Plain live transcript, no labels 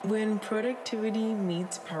When productivity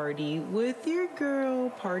meets party with your girl,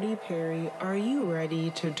 Party Perry, are you ready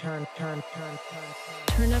to turn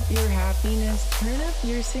up your happiness, turn up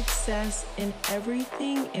your success, and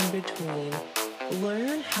everything in between?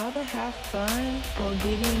 Learn how to have fun while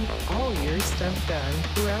getting all your stuff done.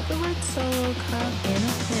 Grab a red Solo cup and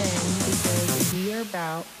a pen because we are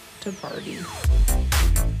about to party.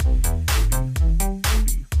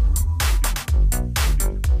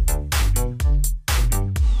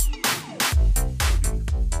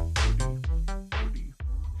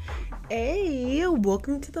 Hey,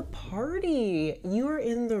 welcome to the party. You are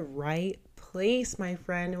in the right place, my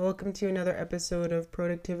friend. Welcome to another episode of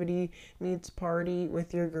Productivity Meets Party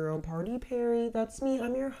with your girl, Party Perry. That's me.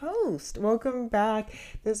 I'm your host. Welcome back.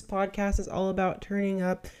 This podcast is all about turn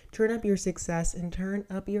up your success and turn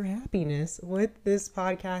up your happiness. With this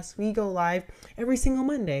podcast, we go live every single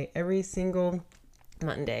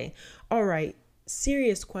Monday. All right,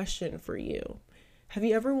 serious question for you. Have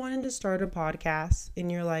you ever wanted to start a podcast and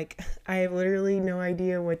you're like, I have literally no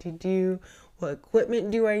idea what to do? What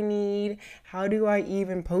equipment do I need? How do I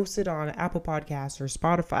even post it on Apple Podcasts or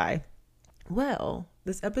Spotify? Well,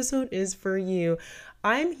 this episode is for you.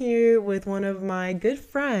 I'm here with one of my good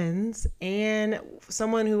friends and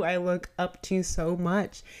someone who I look up to so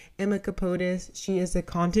much, Emma Capotis. She is a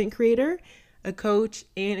content creator, a coach,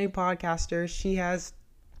 and a podcaster. She has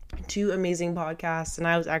two amazing podcasts, and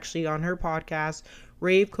I was actually on her podcast,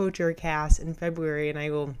 Rave Culture Cast, in February, and I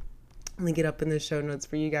will link it up in the show notes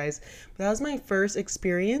for you guys. But that was my first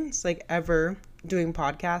experience ever doing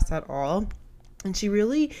podcasts at all, and she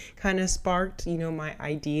really kind of sparked my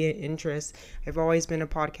idea and interest. I've always been a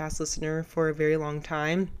podcast listener for a very long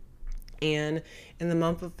time. And in the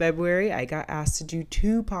month of February, I got asked to do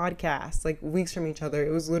two podcasts, weeks from each other.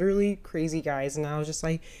 It was literally crazy, guys. And I was just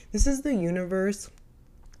like, this is the universe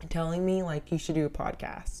telling me you should do a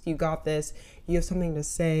podcast. You got this. You have something to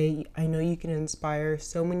say. I know you can inspire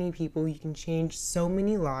so many people. You can change so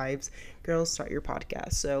many lives. Girls, start your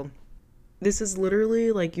podcast. So this is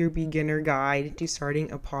literally your beginner guide to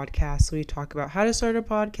starting a podcast. So we talk about how to start a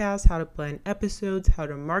podcast, how to plan episodes, how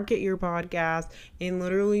to market your podcast, and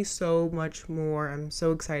literally so much more. I'm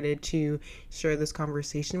so excited to share this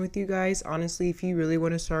conversation with you guys. Honestly, if you really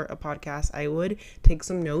want to start a podcast, I would take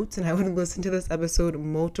some notes and I would listen to this episode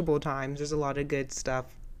multiple times. There's a lot of good stuff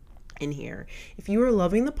in here. If you are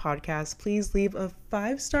loving the podcast, please leave a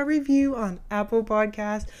 5-star review on Apple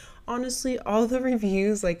Podcasts. Honestly, all the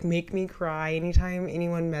reviews make me cry. Anytime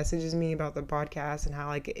anyone messages me about the podcast and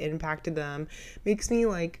how it impacted them, makes me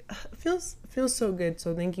feels so good.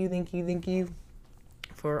 So thank you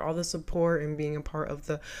for all the support and being a part of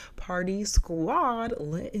the party squad.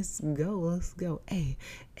 Let's go. Hey,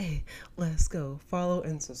 let's go. Follow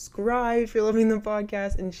and subscribe if you're loving the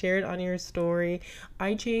podcast and share it on your story.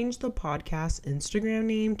 I changed the podcast Instagram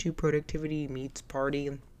name to Productivity Meets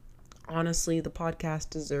Party. Honestly, the podcast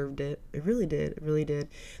deserved it. It really did.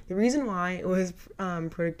 The reason why it was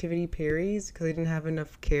Productivity Perry's because I didn't have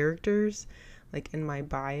enough characters in my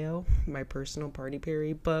bio, my personal Party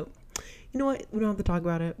Perry. But you know what? We don't have to talk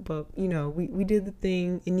about it. But we did the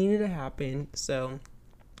thing. It needed to happen. So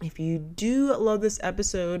if you do love this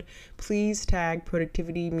episode, please tag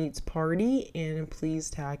Productivity Meets Party and please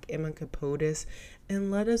tag Emma Capotis and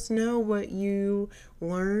let us know what you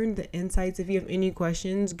learned, the insights. If you have any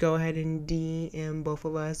questions, go ahead and DM both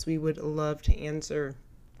of us. We would love to answer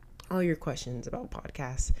all your questions about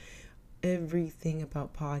podcasts. Everything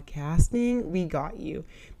about podcasting, we got you.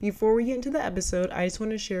 Before we get into the episode, I just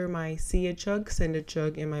want to share my see a chug, send a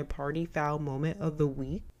chug, and my party foul moment of the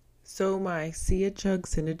week. So my see a chug,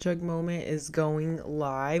 send a chug moment is going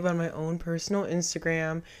live on my own personal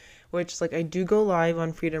Instagram, which I do go live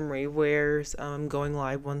on Freedom Ravewears. I'm going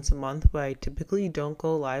live once a month, but I typically don't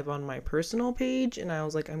go live on my personal page. And I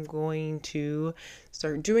was I'm going to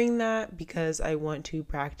start doing that because I want to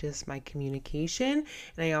practice my communication.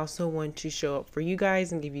 And I also want to show up for you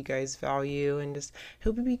guys and give you guys value and just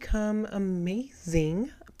help you become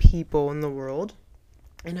amazing people in the world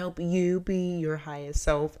and help you be your highest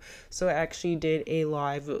self. So I actually did a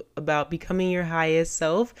live about becoming your highest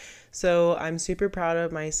self. So I'm super proud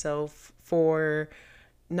of myself for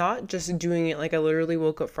not just doing it. I literally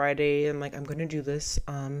woke up Friday and I'm going to do this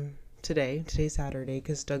today's Saturday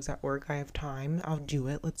because Doug's at work. I have time. I'll do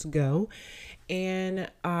it. Let's go. And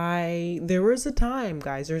there was a time,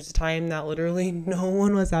 guys, that literally no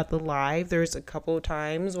one was at the live. There's a couple of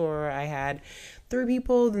times where I had 3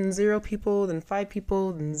 people, then 0 people, then 5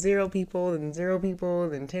 people, then 0 people, then 0 people,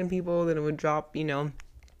 then 10 people, then it would drop,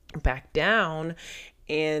 back down.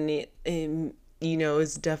 And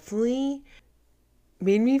it's definitely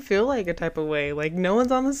made me feel like a type of way. Like, no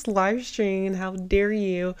one's on this live stream. How dare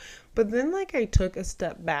you? But then, like, I took a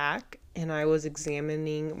step back and I was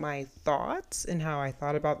examining my thoughts and how I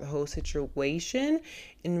thought about the whole situation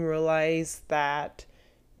and realized that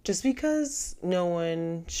just because no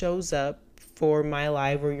one shows up for my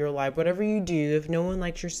live or your live, whatever you do, if no one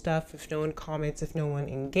likes your stuff, if no one comments, if no one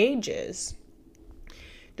engages,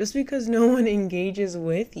 just because no one engages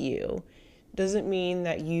with you doesn't mean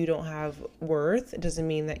that you don't have worth. It doesn't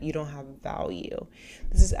mean that you don't have value.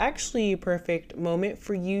 This is actually a perfect moment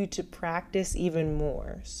for you to practice even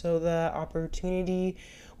more. So the opportunity,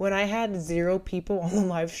 when I had 0 people on the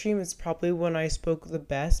live stream, is probably when I spoke the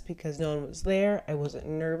best because no one was there. I wasn't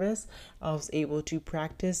nervous. I was able to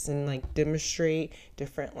practice and like demonstrate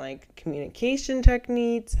different like communication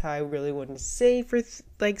techniques, how I really wanted to say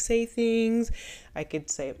say things. I could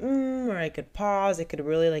say or I could pause. I could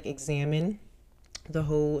really like examine the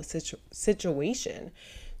whole situation.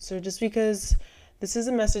 So just because this is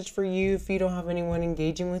a message for you, if you don't have anyone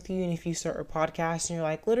engaging with you, and if you start a podcast and you're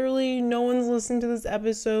like, literally no one's listened to this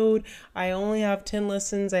episode, I only have 10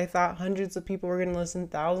 listens, I thought hundreds of people were going to listen,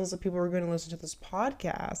 thousands of people were going to listen to this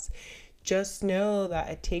podcast, just know that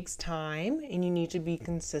it takes time and you need to be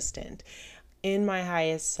consistent. In my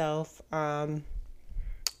highest self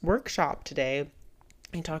workshop today,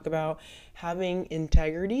 I talk about having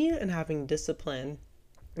integrity and having discipline,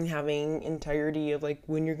 and having integrity of like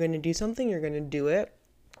when you're going to do something, you're going to do it.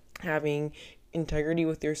 Having integrity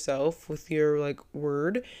with yourself, with your like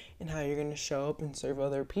word and how you're going to show up and serve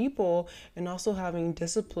other people, and also having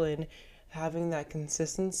discipline, having that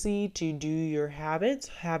consistency to do your habits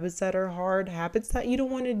that are hard, habits that you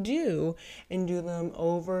don't want to do, and do them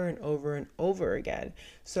over and over and over again.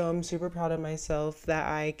 So I'm super proud of myself that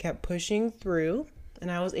I kept pushing through and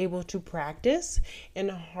I was able to practice and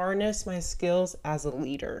harness my skills as a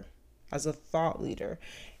leader, as a thought leader,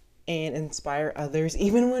 and inspire others.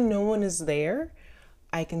 Even when no one is there,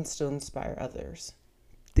 I can still inspire others.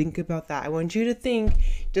 Think about that. I want you to think,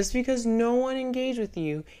 just because no one engaged with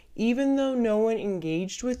you, even though no one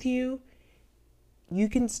engaged with you, you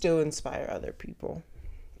can still inspire other people.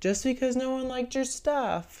 Just because no one liked your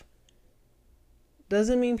stuff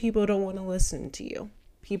doesn't mean people don't want to listen to you.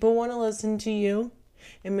 People want to listen to you.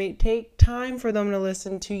 It may take time for them to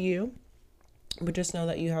listen to you, but just know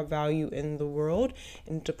that you have value in the world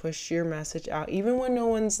and to push your message out even when no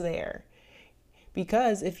one's there.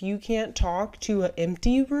 Because if you can't talk to an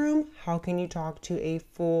empty room, how can you talk to a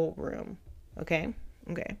full room? Okay.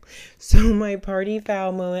 So my party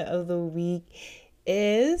foul moment of the week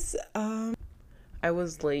is I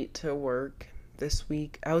was late to work this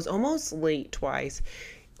week. I was almost late twice.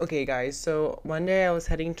 Okay, guys, so one day I was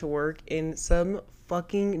heading to work and some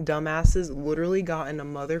fucking dumbasses literally got in a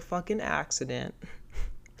motherfucking accident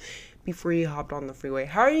before you hopped on the freeway.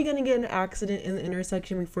 How are you gonna get in an accident in the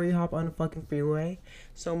intersection before you hop on a fucking freeway?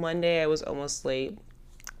 So Monday I was almost late.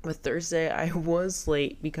 But Thursday I was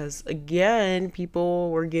late because, again, people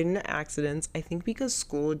were getting into accidents. I think because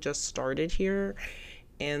school just started here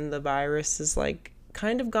and the virus is like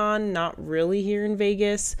kind of gone, not really here in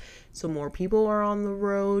Vegas. So more people are on the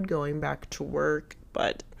road going back to work.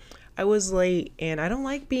 But I was late and I don't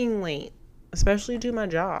like being late, especially to my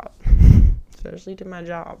job.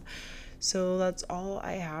 So that's all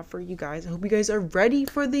I have for you guys. I hope you guys are ready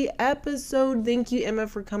for the episode. Thank you, Emma,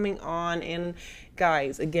 for coming on. And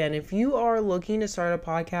guys, again, if you are looking to start a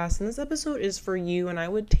podcast, and this episode is for you, and I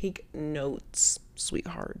would take notes,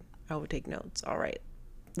 sweetheart. I would take notes. All right,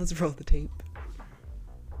 let's roll the tape.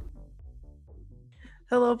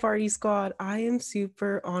 Hello, Party Squad. I am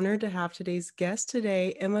super honored to have today's guest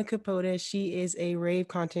today, Emma Capote. She is a rave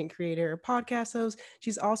content creator, podcast host.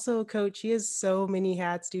 She's also a coach. She has so many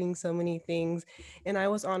hats, doing so many things. And I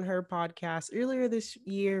was on her podcast earlier this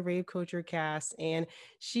year, Rave Culture Cast, and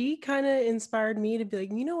she kind of inspired me to be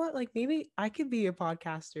like, you know what, like maybe I could be a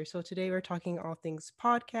podcaster. So today we're talking all things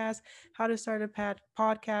podcast, how to start a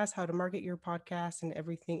podcast, how to market your podcast, and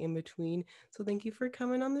everything in between. So thank you for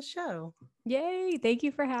coming on the show. Yay. Thank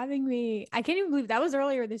you for having me. I can't even believe that was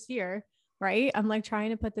earlier this year, right? I'm like trying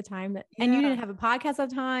to put the time that, and you didn't have a podcast at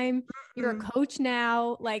the time. You're a coach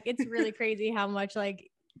now. Like, it's really crazy how much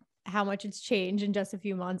it's changed in just a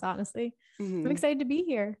few months, honestly. I'm excited to be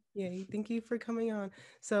here. Yay. Thank you for coming on.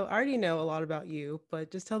 So I already know a lot about you, but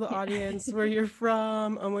just tell the audience where you're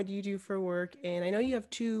from and what you do for work. And I know you have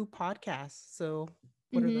 2 podcasts. So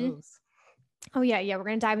what are those? Oh yeah. We're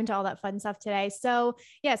going to dive into all that fun stuff today. So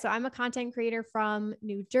I'm a content creator from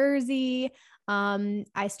New Jersey.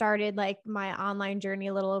 I started like my online journey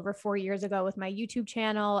a little over 4 years ago with my YouTube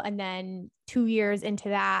channel. And then 2 years into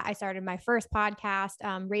that, I started my first podcast,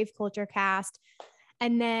 Rave Culture Cast.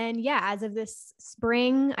 And then, yeah, as of this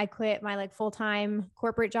spring, I quit my like full-time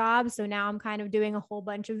corporate job. So now I'm kind of doing a whole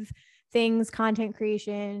bunch of things, content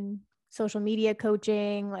creation, social media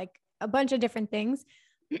coaching, like a bunch of different things.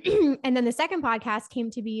 And then the second podcast came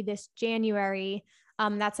to be this January.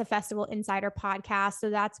 That's a Festival Insider podcast. So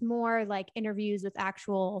that's more like interviews with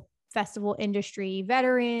actual festival industry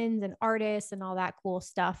veterans and artists and all that cool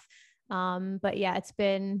stuff. But yeah, it's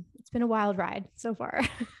been a wild ride so far.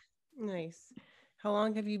 Nice. How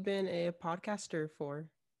long have you been a podcaster for?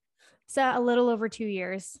 So a little over 2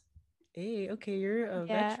 years. Hey, okay, you're a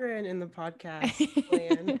Yeah. veteran in the podcast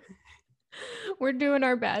plan. We're doing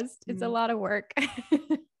our best. It's a lot of work.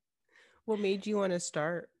 What made you want to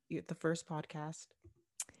start the first podcast?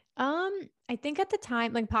 I think at the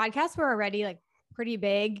time, like podcasts were already like pretty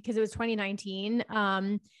big because it was 2019.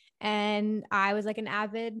 And I was like an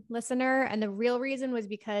avid listener. And the real reason was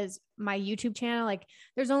because my YouTube channel, like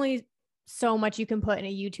there's only so much you can put in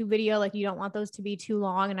a YouTube video. Like you don't want those to be too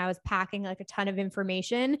long. And I was packing like a ton of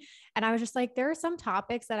information. And I was just like, there are some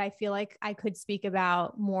topics that I feel like I could speak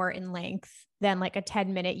about more in length than like a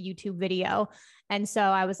 10-minute YouTube video. And so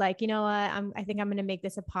I was like, you know what? I think I'm going to make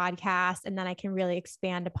this a podcast and then I can really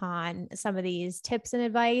expand upon some of these tips and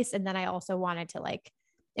advice. And then I also wanted to like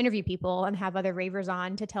interview people and have other ravers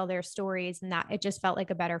on to tell their stories. And that it just felt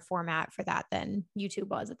like a better format for that than YouTube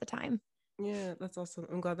was at the time. Yeah, that's awesome.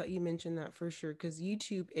 I'm glad that you mentioned that for sure because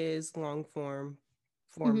YouTube is long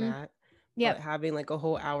format, Yep. but having like a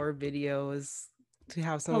whole hour video is to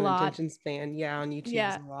have A some lot. attention span. Yeah, on YouTube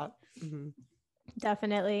is a lot.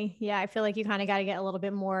 Definitely. Yeah, I feel like you kind of got to get a little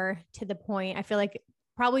bit more to the point. I feel like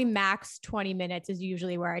probably max 20 minutes is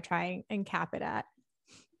usually where I try and cap it at.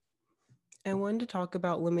 I wanted to talk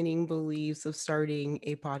about limiting beliefs of starting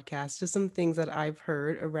a podcast. Just some things that I've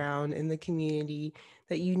heard around in the community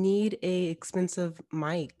that you need a expensive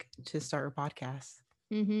mic to start a podcast.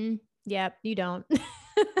 Yep, you don't.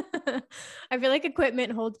 I feel like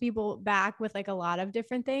equipment holds people back with like a lot of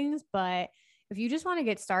different things, but if you just want to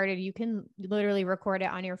get started, you can literally record it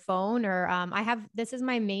on your phone or this is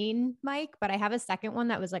my main mic, but I have a second one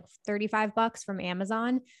that was like $35 from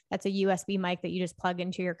Amazon. That's a USB mic that you just plug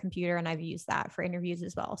into your computer. And I've used that for interviews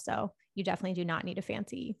as well. So you definitely do not need a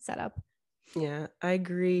fancy setup. Yeah, I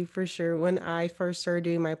agree for sure. When I first started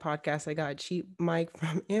doing my podcast, I got a cheap mic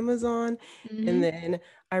from Amazon and then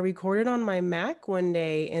I recorded on my Mac one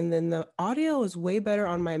day and then the audio was way better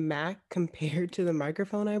on my Mac compared to the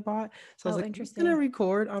microphone I bought. So I was like, I'm just gonna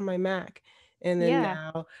record on my Mac. And then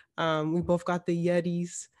now we both got the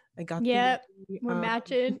Yetis. I got the Yeti, we're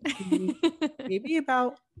matching. maybe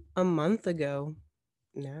about a month ago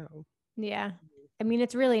now. Yeah. I mean,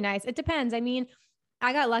 it's really nice. It depends. I mean,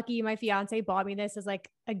 I got lucky. My fiance bought me this as like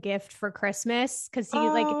a gift for Christmas because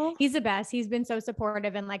he's the best. He's been so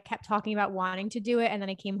supportive and like kept talking about wanting to do it. And then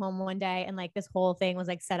I came home one day and like this whole thing was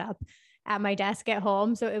like set up at my desk at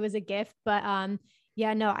home. So it was a gift. But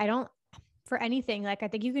yeah, no, I don't for anything. Like I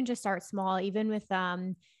think you can just start small, even with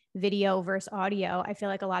video versus audio. I feel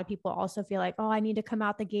like a lot of people also feel like, oh, I need to come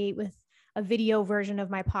out the gate with a video version of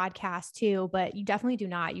my podcast too, but you definitely do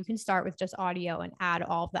not. You can start with just audio and add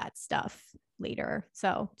all of that stuff later.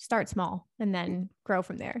 So start small and then grow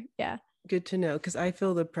from there. Yeah. Good to know because I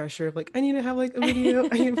feel the pressure of like, I need to have like a video,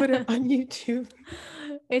 I need to put it on YouTube.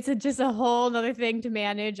 It's just a whole nother thing to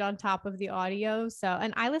manage on top of the audio. So,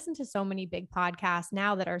 and I listen to so many big podcasts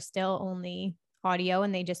now that are still only audio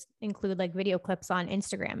and they just include like video clips on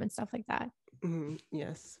Instagram and stuff like that.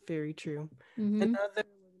 Yes, very true. Another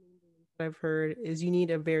I've heard is you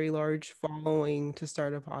need a very large following to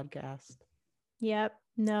start a podcast. Yep.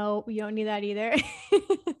 No, you don't need that either.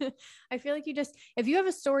 I feel like if you have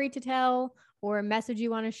a story to tell or a message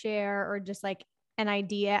you want to share or just like an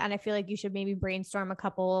idea, and I feel like you should maybe brainstorm a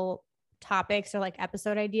couple topics or like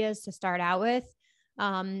episode ideas to start out with.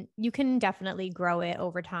 You can definitely grow it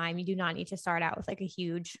over time. You do not need to start out with like a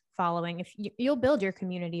huge following. If you'll build your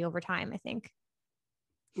community over time, I think.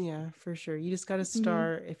 Yeah, for sure. You just got to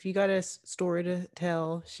start. If you got a story to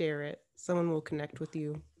tell, share it. Someone will connect with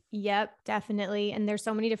you. Yep, definitely. And there's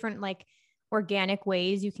so many different like organic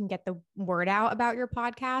ways you can get the word out about your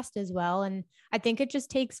podcast as well. And I think it just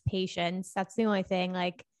takes patience. That's the only thing.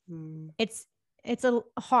 Like it's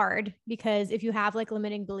hard because if you have like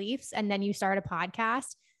limiting beliefs and then you start a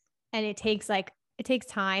podcast and it takes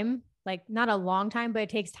time, like not a long time, but it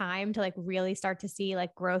takes time to like really start to see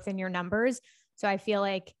like growth in your numbers. So I feel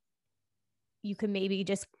like you can maybe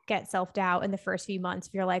just get self-doubt in the first few months.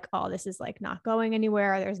 If you're like, oh, this is like not going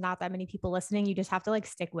anywhere. There's not that many people listening. You just have to like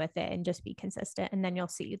stick with it and just be consistent. And then you'll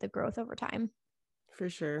see the growth over time. For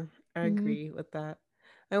sure. I agree with that.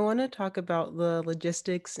 I want to talk about the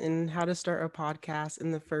logistics and how to start a podcast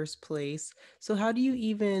in the first place. So, how do you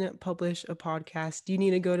even publish a podcast? Do you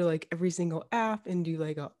need to go to like every single app and do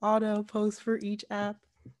like a auto post for each app?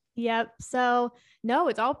 Yep. So, no,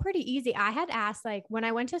 it's all pretty easy. I had asked, like, when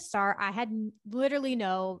I went to start, I had literally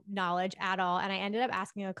no knowledge at all. And I ended up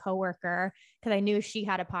asking a coworker because I knew she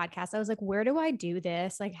had a podcast. I was like, where do I do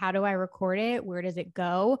this? Like, how do I record it? Where does it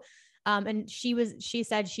go? And she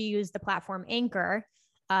said she used the platform Anchor,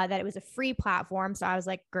 that it was a free platform. So I was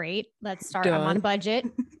like, great, let's start. I'm on a Done. budget.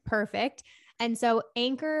 Perfect. And so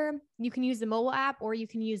Anchor, you can use the mobile app or you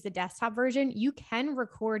can use the desktop version. You can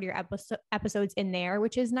record your episodes in there,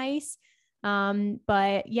 which is nice.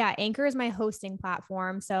 But yeah, Anchor is my hosting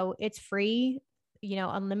platform. So it's free,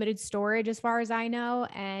 unlimited storage as far as I know.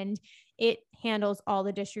 And it handles all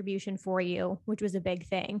the distribution for you, which was a big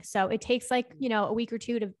thing. So it takes like, a week or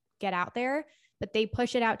two to get out there, but they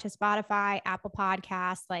push it out to Spotify, Apple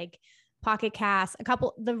Podcasts, like Pocket Cast, a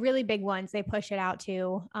couple, the really big ones, they push it out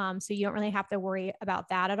to. So you don't really have to worry about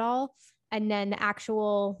that at all. And then the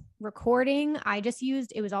actual recording, I just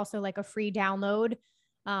used, it was also like a free download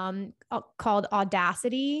called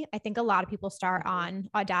Audacity. I think a lot of people start on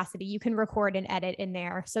Audacity. You can record and edit in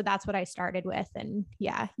there. So that's what I started with. And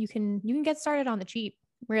yeah, you can get started on the cheap,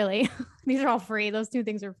 really. These are all free. Those two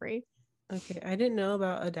things are free. Okay, I didn't know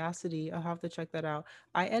about Audacity. I'll have to check that out.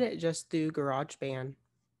 I edit just through GarageBand.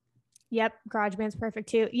 Yep. GarageBand's perfect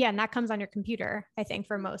too. Yeah. And that comes on your computer, I think,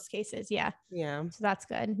 for most cases. Yeah. Yeah. So that's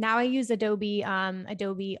good. Now I use Adobe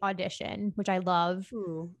Audition, which I love.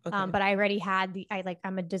 Ooh, okay. But I already had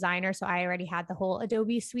I'm a designer, so I already had the whole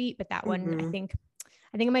Adobe suite, but that one, I think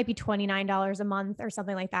it might be $29 a month or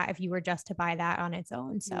something like that if you were just to buy that on its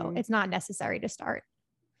own. So it's not necessary to start.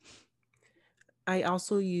 I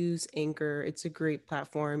also use Anchor. It's a great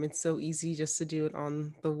platform. It's so easy just to do it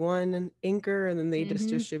on the one Anchor, and then they just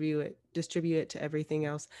distribute it to everything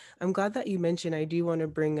else. I'm glad that you mentioned, I do want to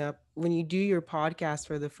bring up, when you do your podcast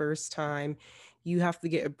for the first time, you have to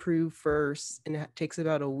get approved first, and it takes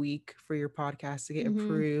about a week for your podcast to get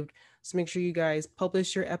approved. So make sure you guys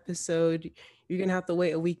publish your episode. You're going to have to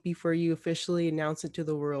wait a week before you officially announce it to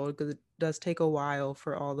the world, because it does take a while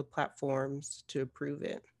for all the platforms to approve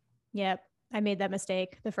it. Yep. I made that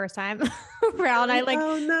mistake the first time around. I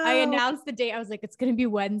announced the date. I was like, it's going to be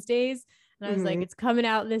Wednesdays. And I was like, it's coming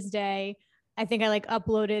out this day. I think I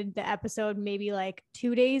uploaded the episode maybe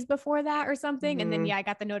 2 days before that or something. And then, I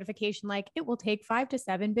got the notification, it will take 5 to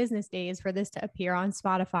 7 business days for this to appear on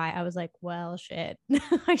Spotify. I was like, well, shit,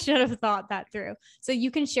 I should have thought that through. So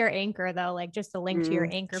you can share Anchor though, just a link to your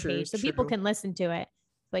Anchor page so people can listen to it.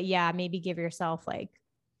 But yeah, maybe give yourself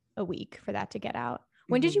a week for that to get out.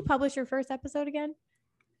 When did you publish your first episode again?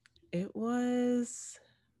 It was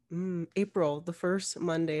April, the first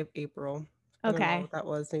Monday of April. Okay. I don't know what that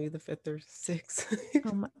was, maybe the 5th or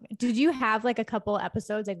 6th. Did you have a couple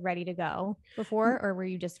episodes ready to go before, or were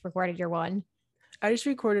you just recorded your one? I just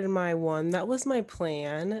recorded my one. That was my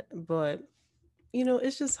plan, but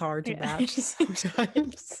it's just hard to batch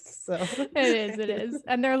sometimes. So it is.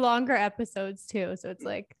 And they're longer episodes too. So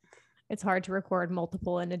it's hard to record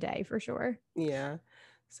multiple in a day for sure. Yeah.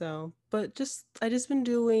 So, but I just been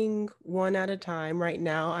doing one at a time. Right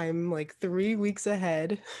now I'm 3 weeks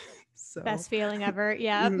ahead. So best feeling ever.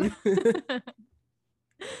 Yeah.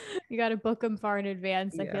 You got to book them far in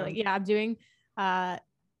advance. I feel I'm doing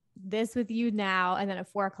this with you now. And then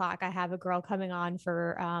at 4:00, I have a girl coming on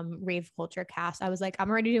for Rave Culture Cast. I was like, I'm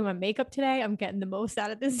already doing my makeup today. I'm getting the most out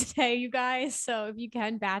of this day, you guys. So if you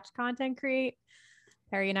can batch content create,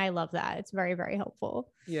 Perry and I love that. It's very, very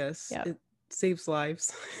helpful. Yes. Yep. It saves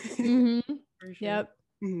lives. For sure. Yep.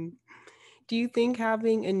 Do you think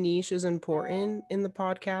having a niche is important in the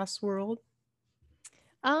podcast world?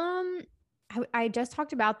 I just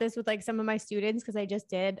talked about this with some of my students because I just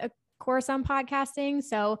did a course on podcasting.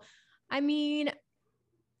 So, I mean,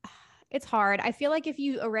 it's hard. I feel if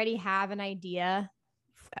you already have an idea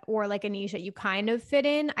or a niche that you kind of fit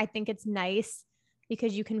in, I think it's nice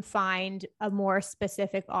because you can find a more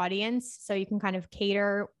specific audience. So you can kind of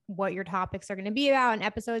cater what your topics are going to be about and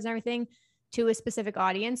episodes and everything to a specific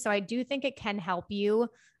audience. So I do think it can help you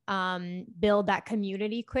build that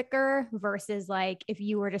community quicker versus if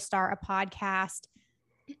you were to start a podcast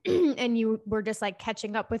and you were just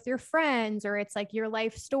catching up with your friends, or it's your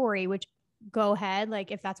life story, which go ahead,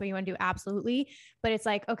 if that's what you want to do, absolutely. But it's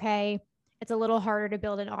okay, it's a little harder to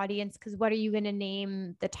build an audience because what are you going to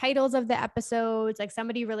name the titles of the episodes?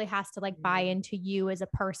 Somebody really has to buy into you as a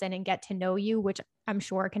person and get to know you, which I'm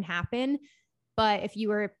sure can happen. But if you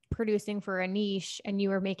were producing for a niche and you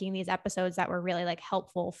were making these episodes that were really like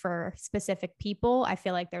helpful for specific people, I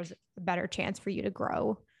feel like there's a better chance for you to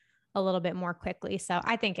grow a little bit more quickly. So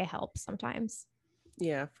I think it helps sometimes.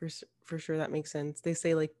 Yeah, for sure. That makes sense. They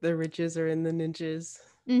say like the riches are in the niches.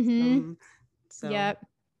 Mm-hmm. So Yep.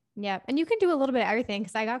 Yep. And you can do a little bit of everything.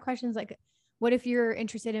 Cause I got questions like, what if you're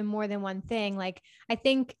interested in more than one thing? Like, I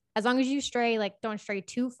think as long as you don't stray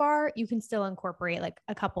too far, you can still incorporate like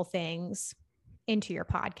a couple things into your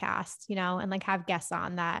podcast, and like have guests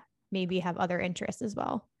on that maybe have other interests as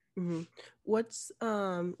well. mm-hmm. What's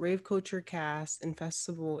Rave Culture Cast and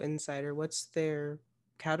Festival Insider? What's their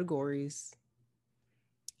categories?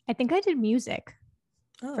 I think I did music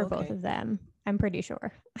for Okay. both of them. I'm pretty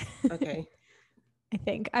sure. Okay.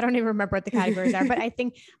 I don't even remember what the categories are, but I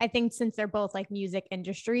think since they're both like music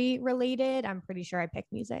industry related, I'm pretty sure I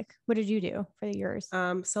picked music. What did you do for yours?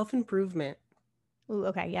 Self-improvement. Ooh,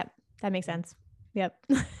 okay. Yep. That makes sense. Yep.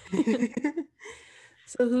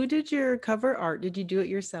 So who did your cover art? Did you do it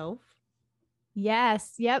yourself?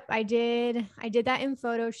 Yes. Yep. I did that in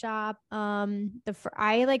Photoshop.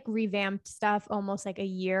 I like revamped stuff almost like a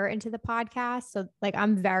year into the podcast. So like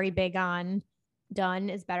I'm very big on done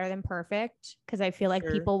is better than perfect. Cause I feel like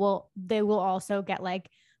people will also get like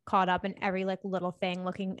caught up in every like little thing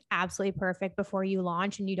looking absolutely perfect before you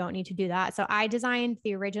launch. And you don't need to do that. So I designed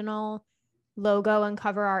the original logo and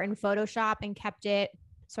cover art in Photoshop and kept it.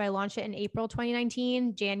 So I launched it in April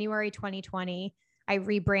 2019, January 2020. I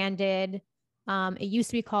rebranded. It used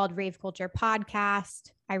to be called Rave Culture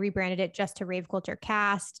Podcast. I rebranded it just to Rave Culture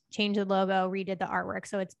Cast, changed the logo, redid the artwork.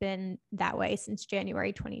 So it's been that way since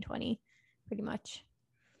January 2020, pretty much.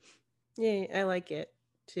 Yeah, I like it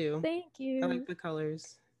too. Thank you. I like the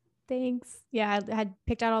colors. Thanks. Yeah, I had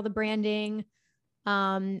picked out all the branding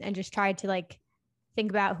and just tried to like think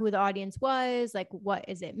about who the audience was, like what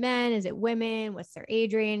is it, men, is it women, what's their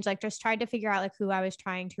age range, like just tried to figure out like who I was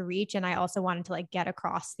trying to reach. And I also wanted to like get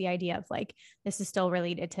across the idea of like this is still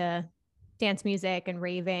related to dance music and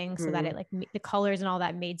raving, so that it like the colors and all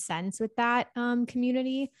that made sense with that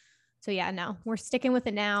community. So yeah, no, we're sticking with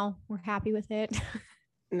it now. We're happy with it.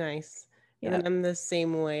 Nice. Yep. And then I'm the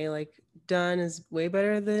same way, like done is way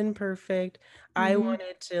better than perfect. I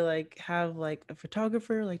wanted to like have like a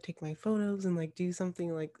photographer like take my photos and like do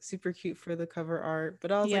something like super cute for the cover art.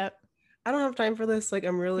 But I was like, I don't have time for this. Like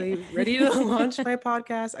I'm really ready to launch my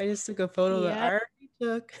podcast. I just took a photo that I already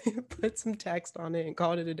took, put some text on it and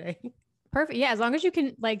called it a day. Perfect. Yeah. As long as you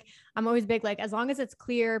can, like, I'm always big, like, as long as it's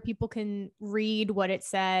clear, people can read what it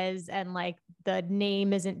says and like the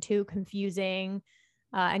name isn't too confusing.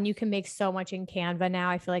 And you can make so much in Canva now.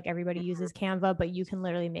 I feel like everybody uses Canva, but you can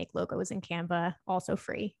literally make logos in Canva also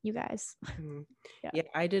free, you guys. Yeah,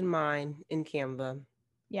 I did mine in Canva.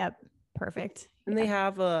 Yep. Perfect. And they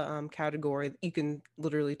have a category. You can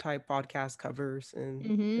literally type podcast covers and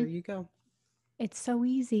there you go. It's so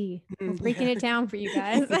easy. We're breaking it down for you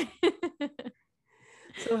guys.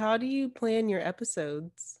 So how do you plan your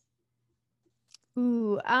episodes?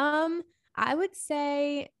 Ooh, I would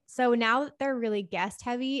say so now that they're really guest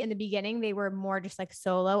heavy. In the beginning, they were more just like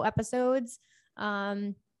solo episodes.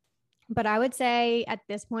 But I would say at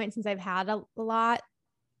this point, since I've had a lot,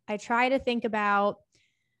 I try to think about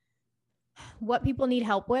what people need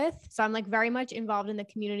help with. So I'm like very much involved in the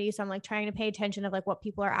community. So I'm like trying to pay attention of like what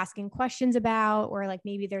people are asking questions about, or like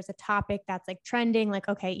maybe there's a topic that's like trending, like,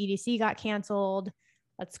 okay, EDC got canceled.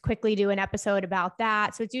 Let's quickly do an episode about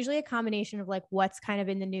that. So it's usually a combination of like what's kind of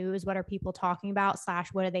in the news, what are people talking about,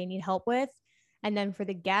 / what do they need help with? And then for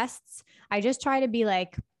the guests, I just try to be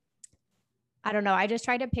like, I don't know. I just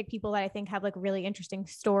try to pick people that I think have like really interesting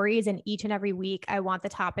stories. And each and every week, I want the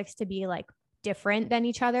topics to be like different than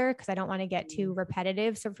each other because I don't want to get too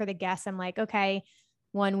repetitive. So for the guests, I'm like, okay,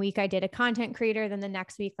 one week I did a content creator. Then the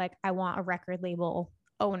next week, like I want a record label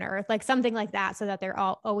owner, like something like that, so that they're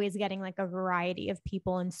all always getting like a variety of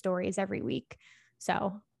people and stories every week.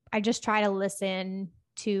 So I just try to listen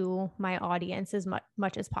to my audience as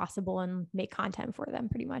much as possible and make content for them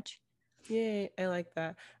pretty much. Yay, I like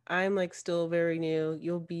that. I'm like still very new.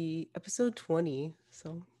 You'll be episode 20.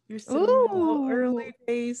 So you're still in the early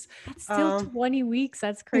days. That's still 20 weeks.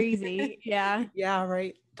 That's crazy. Yeah. Yeah,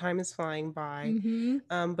 right. Time is flying by.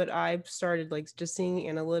 But I've started like just seeing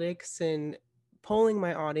analytics and polling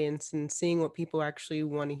my audience and seeing what people actually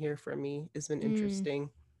want to hear from me has been interesting.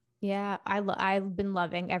 Yeah, I've been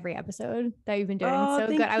loving every episode that you've been doing. It's so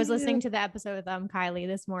good. I was listening to the episode with Kylie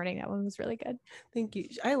this morning. That one was really good. Thank you.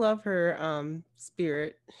 I love her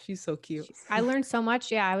spirit. She's so cute. I learned so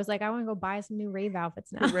much. Yeah, I was like, I want to go buy some new rave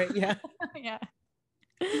outfits now. Right, yeah. Yeah.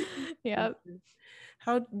 Yep.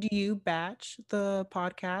 How do you batch the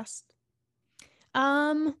podcast?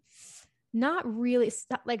 Um, Not really.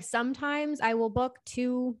 Like sometimes I will book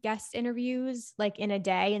 2 guest interviews like in a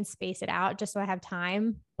day and space it out just so I have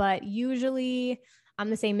time. But usually I'm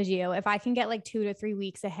the same as you. If I can get like 2 to 3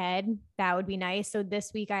 weeks ahead, that would be nice. So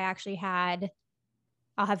this week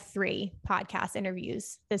I'll have 3 podcast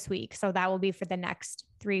interviews this week. So that will be for the next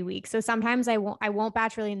 3 weeks. So sometimes I won't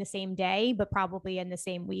batch really in the same day, but probably in the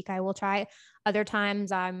same week I will try. Other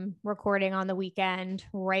times I'm recording on the weekend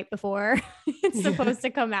right before it's supposed to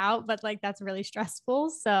come out, but like that's really stressful.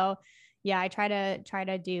 So yeah, I try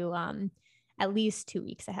to do at least 2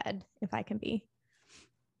 weeks ahead if I can be.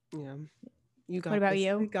 Yeah. You What got about this. We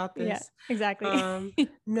you? got Yeah, this. exactly.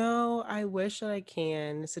 No, I wish that I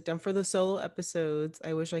can sit down for the solo episodes.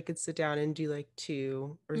 I wish I could sit down and do like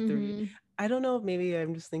 2 or 3. hmm I don't know if maybe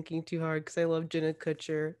I'm just thinking too hard because I love Jenna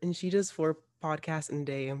Kutcher and she does 4 podcasts in a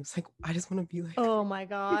day. I'm just like, I just want to be like Oh my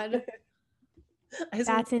God. I just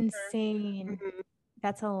want That's to be her. insane.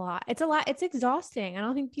 That's a lot. It's a lot. It's exhausting. I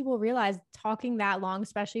don't think people realize talking that long,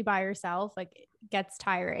 especially by yourself, like it gets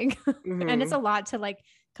tiring. And it's Hmm. a lot to like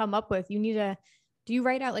come up with. Do you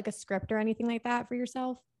write out like a script or anything like that for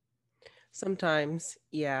yourself? Sometimes,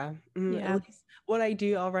 yeah. At Yeah. least what I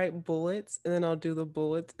do, I'll write bullets and then I'll do the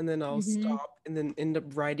bullets and then I'll hmm stop and then end up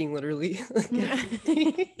writing literally like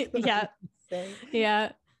everything that I Yeah. need to say.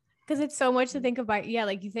 Yeah. Because it's so much to think about. Yeah.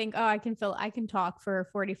 Like you think, oh, I can talk for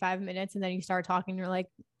 45 minutes. And then you start talking, and you're like,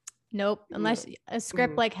 nope, unless No. a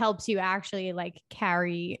script Mhm. like helps you actually like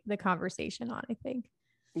carry the conversation on, I think.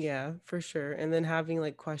 Yeah, for sure. And then having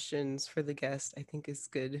like questions for the guest, I think is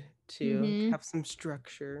good to hmm have some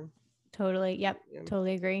structure. Totally. Yep. Yeah.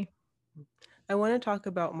 Totally agree. I want to talk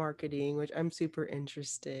about marketing, which I'm super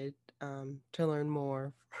interested to learn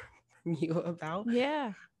more from you about.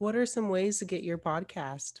 Yeah. What are some ways to get your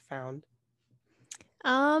podcast found?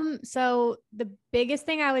 So the biggest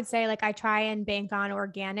thing I would say, like I try and bank on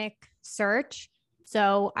organic search.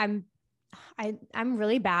 So I'm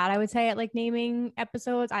really bad, I would say, at like naming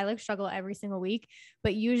episodes. I like struggle every single week,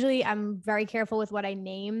 but usually I'm very careful with what I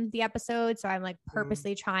name the episode. So I'm like Mm.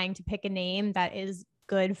 purposely trying to pick a name that is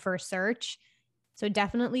good for search. So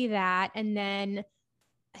definitely that. And then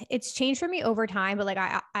it's changed for me over time, but like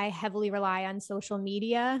I heavily rely on social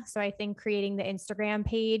media. So I think creating the Instagram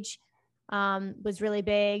page was really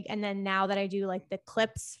big. And then now that I do like the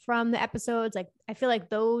clips from the episodes, like I feel like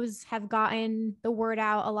those have gotten the word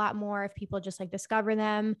out a lot more if people just like discover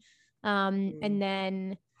them. And Mm.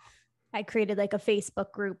 then I created like a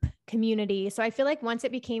Facebook group community. So I feel like once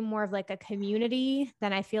it became more of like a community,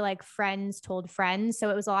 then I feel like friends told friends. So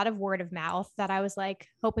it was a lot of word of mouth that I was like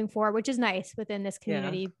hoping for, which is nice within this Yeah.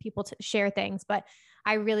 community, people to share things. But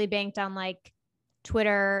I really banked on like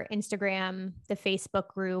Twitter, Instagram, the Facebook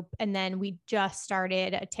group. And then we just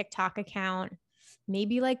started a TikTok account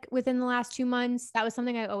maybe like within the last 2 months. That was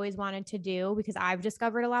something I always wanted to do because I've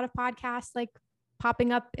discovered a lot of podcasts like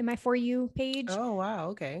popping up in my For You page. Oh, wow.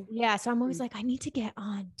 Okay. Yeah. So I'm always Mm. like, I need to get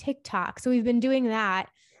on TikTok. So we've been doing that.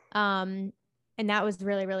 Um, and that was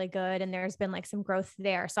really, really good. And there's been like some growth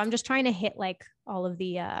there. So I'm just trying to hit like all of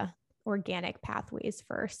the organic pathways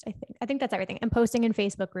first, I think. I think that's everything. And posting in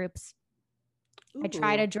Facebook groups. I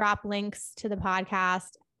try Ooh. to drop links to the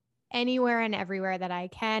podcast anywhere and everywhere that I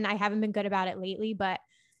can. I haven't been good about it lately, but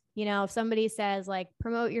if somebody says like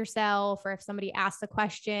promote yourself, or if somebody asks a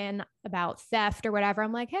question about theft or whatever,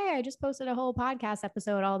 I'm like, hey, I just posted a whole podcast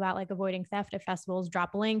episode all about like avoiding theft at festivals.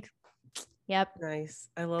 Drop a link. Yep. Nice.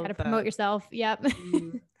 I Got to love promote that. yourself. Yep.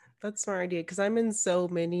 Mm. That's a smart idea because I'm in so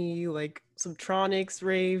many like Subtronics,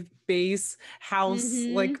 rave, bass, house,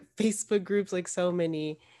 like hmm Facebook groups, like so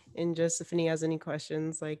many. And just if any has any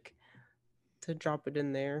questions, like to drop it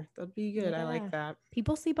in there, that'd be good. I like Yeah. that.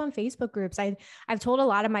 People sleep on Facebook groups. I've told a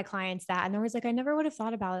lot of my clients that, and they're always like, I never would have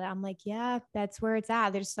thought about it. I'm like, yeah, that's where it's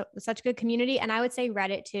at. There's such good community. And I would say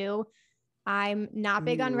Reddit too. I'm not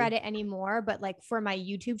big on Mm. Reddit anymore, but like for my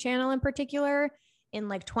YouTube channel in particular, in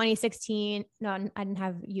like 2016, no, I didn't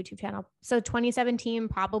have a YouTube channel. So 2017,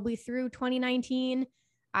 probably through 2019,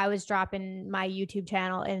 I was dropping my YouTube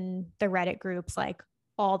channel in the Reddit groups like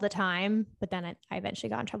all the time. But then I eventually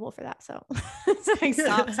got in trouble for that. So, so I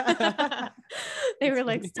stopped. They That's were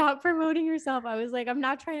like, funny. stop promoting yourself. I was like, I'm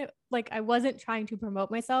not trying to, like, I wasn't trying to promote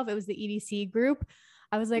myself. It was the EDC group.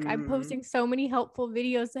 I was like, I'm Mm. posting so many helpful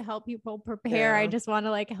videos to help people prepare. I Yeah. just want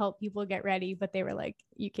to like help people get ready. But they were like,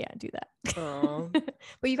 you can't do Oh, that.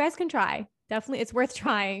 But you guys can try. Definitely. It's worth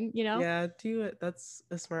trying. yeah. Do it. That's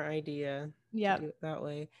a smart idea to Yep. do it that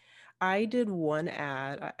way. I did one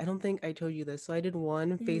ad. I don't think I told you this. So I did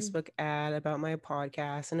one Mm. Facebook ad about my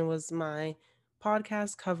podcast, and it was my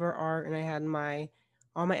podcast cover art, and I had my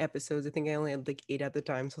all my episodes. I think I only had like 8 at the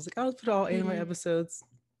time. So I was like, I'll put all 8 of my episodes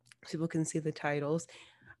so people can see the titles.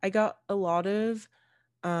 I got a lot of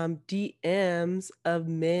DMs of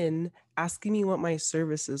men asking me what my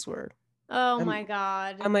services were. Oh I'm, my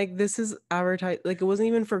God. I'm like, this is advertised. Like, it wasn't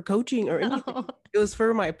even for coaching or anything. It was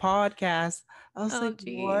for my podcast. I was Oh, like,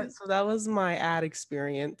 what? geez. So that was my ad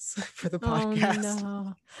experience for the Oh podcast.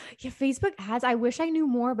 no. Yeah, Facebook ads. I wish I knew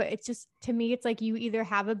more, but it's just to me, it's like you either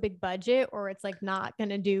have a big budget or it's like not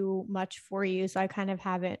gonna do much for you. So I kind of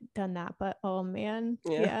haven't done that. But oh man.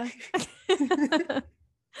 Yeah. Yeah. I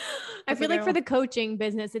That's feel like, like for the coaching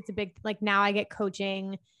business, it's a big like now I get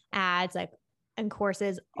coaching ads like and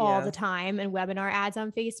courses all yeah. the time and webinar ads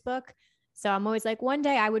on Facebook. So I'm always like, one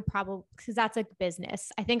day I would probably, because that's like business.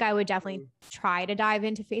 I think I would definitely try to dive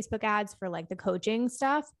into Facebook ads for like the coaching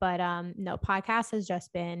stuff. But no, podcast has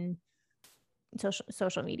just been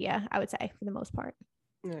social media, I would say, for the most part.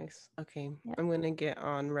 Nice. Okay. Yep. I'm going to get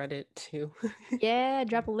on Reddit too. Yeah,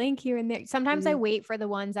 drop a link here and there. Sometimes I wait for the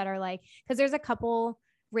ones that are like, because there's a couple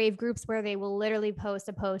rave groups where they will literally post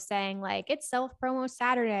a post saying like it's self promo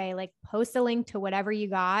Saturday, like post a link to whatever you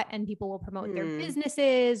got and people will promote their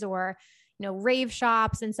businesses or rave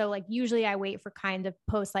shops. And so like usually I wait for kind of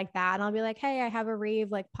posts like that and I'll be like, hey, I have a rave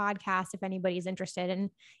like podcast if anybody's interested. And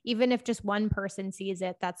even if just one person sees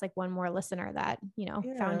it, that's like one more listener that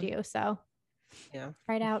found you. So yeah,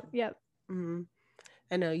 try it out. Yep.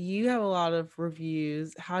 I know you have a lot of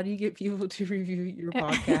reviews. How do you get people to review your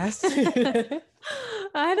podcast?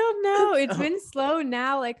 I don't know. It's been slow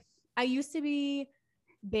now. Like I used to be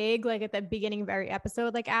big, like at the beginning of every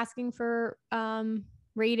episode, like asking for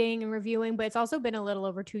rating and reviewing, but it's also been a little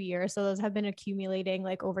over 2 years. So those have been accumulating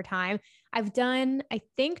like over time. I've done, I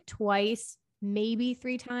think twice, maybe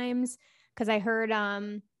 3 times. Cause I heard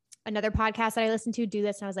another podcast that I listened to do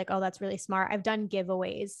this and I was like, oh, that's really smart. I've done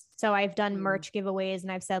giveaways. So I've done merch giveaways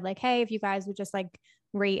and I've said like, hey, if you guys would just like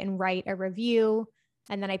rate and write a review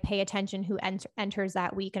and then I pay attention who enters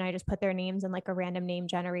that week and I just put their names in like a random name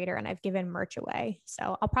generator and I've given merch away.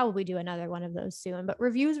 So I'll probably do another one of those soon, but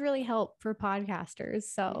reviews really help for podcasters.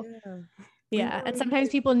 So yeah. And sometimes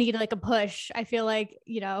people need like a push. I feel like,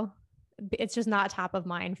 it's just not top of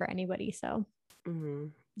mind for anybody. So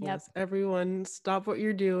Yes, everyone, stop what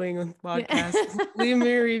you're doing with podcasts. Leave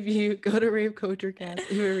me a review. Go to Rave Coachercast,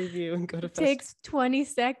 leave a review, and go to. It takes 20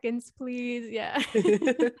 seconds, please. Yeah.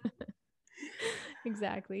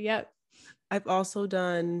 Exactly. Yep. I've also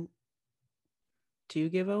done 2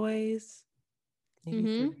 giveaways,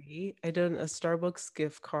 maybe 3. I done a Starbucks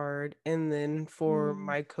gift card, and then for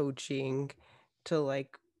my coaching to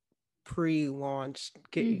like pre-launch,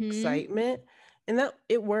 get excitement. And that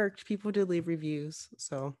it worked. People did leave reviews.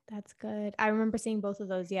 So that's good. I remember seeing both of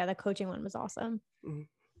those. Yeah, the coaching one was awesome.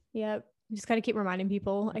 Yep. You just got to keep reminding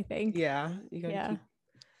people, I think. Yeah. You got to keep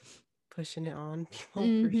pushing it on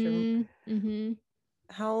people for sure.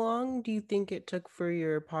 How long do you think it took for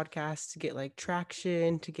your podcast to get like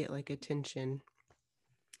traction, to get like attention?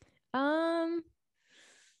 I'm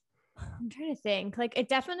trying to think. Like it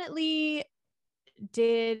definitely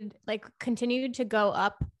did like continued to go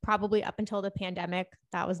up probably up until the pandemic.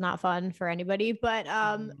 That was not fun for anybody, but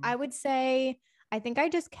I would say I think I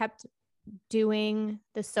just kept doing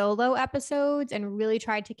the solo episodes and really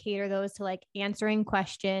tried to cater those to like answering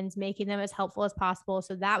questions, making them as helpful as possible.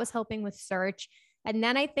 So that was helping with search. And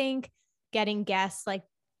then I think getting guests like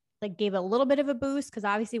gave a little bit of a boost because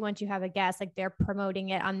obviously once you have a guest, like they're promoting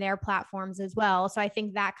it on their platforms as well. So I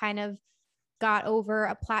think that kind of got over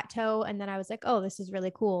a plateau. And then I was like, oh, this is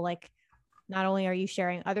really cool. Like, not only are you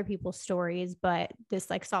sharing other people's stories, but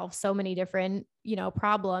this like solves so many different,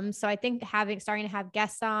 problems. So I think starting to have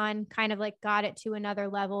guests on kind of like got it to another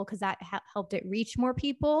level because that helped it reach more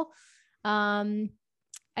people. And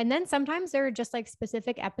then sometimes there are just like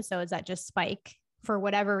specific episodes that just spike for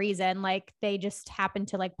whatever reason, like they just happen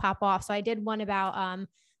to like pop off. So I did one about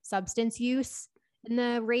substance use in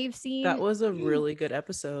the rave scene. That was a really good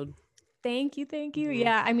episode. Thank you.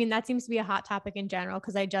 Yeah. I mean, that seems to be a hot topic in general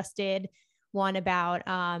because I just did one about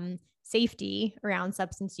safety around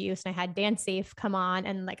substance use and I had Dance Safe come on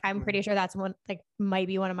and like I'm pretty sure that's one like might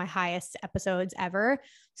be one of my highest episodes ever.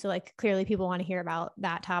 So like clearly people want to hear about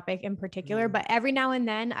that topic in particular, but every now and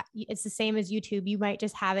then it's the same as YouTube. You might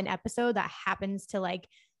just have an episode that happens to like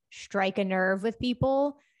strike a nerve with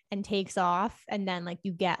people and takes off and then like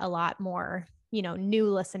you get a lot more new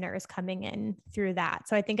listeners coming in through that.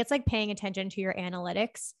 So I think it's like paying attention to your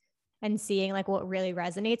analytics and seeing like what really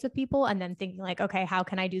resonates with people and then thinking like, okay, how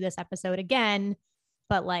can I do this episode again,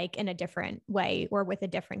 but like in a different way or with a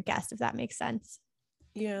different guest, if that makes sense.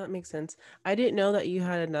 Yeah, that makes sense. I didn't know that you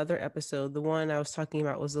had another episode. The one I was talking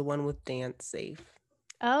about was the one with Dance Safe.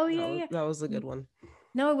 Oh yeah. That was a good one.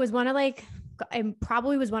 No, it was one of like, it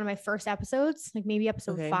probably was one of my first episodes, like maybe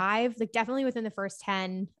episode 5, like definitely within the first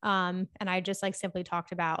 10. And I just like simply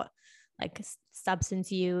talked about like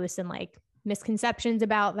substance use and like misconceptions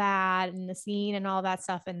about that and the scene and all that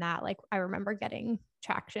stuff. And that, like, I remember getting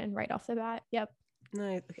traction right off the bat. Yep.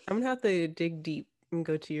 Nice. Okay. I'm gonna have to dig deep and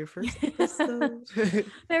go to your first episode.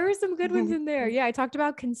 There were some good ones in there. Yeah, I talked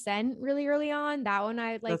about consent really early on. That one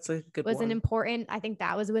I like That's a good was one. an important, I think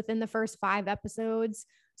that was within the first 5 episodes.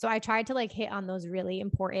 So I tried to like hit on those really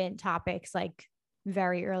important topics like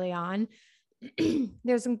very early on.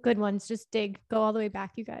 There's some good ones. Just go all the way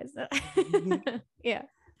back, you guys. Yeah.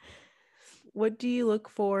 What do you look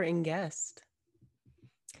for in guest?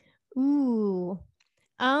 Ooh.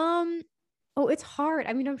 Oh, it's hard.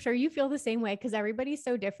 I mean, I'm sure you feel the same way because everybody's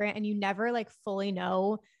so different and you never like fully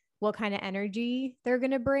know what kind of energy they're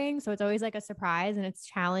going to bring. So it's always like a surprise and it's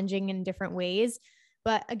challenging in different ways.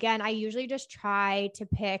 But again, I usually just try to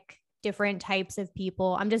pick different types of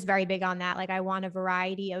people. I'm just very big on that. Like, I want a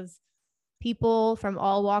variety of people from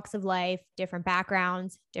all walks of life, different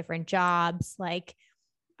backgrounds, different jobs. Like,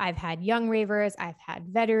 I've had young ravers, I've had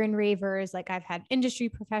veteran ravers, like I've had industry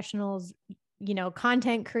professionals,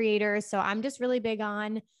 content creators. So I'm just really big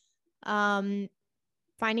on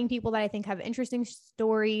finding people that I think have interesting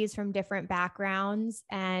stories from different backgrounds.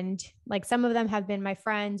 And like some of them have been my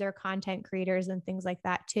friends or content creators and things like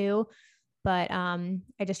that too. But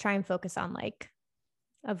I just try and focus on like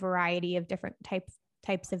a variety of different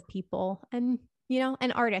types of people and,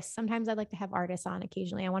 and artists. Sometimes I'd like to have artists on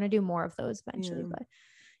occasionally. I want to do more of those eventually, but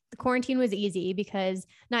the quarantine was easy because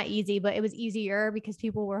not easy, but it was easier because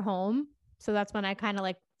people were home. So that's when I kind of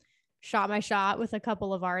like shot my shot with a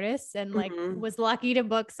couple of artists and like was lucky to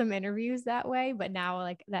book some interviews that way. But now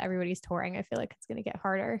like that everybody's touring, I feel like it's going to get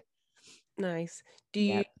harder. Nice. Do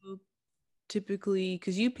you typically,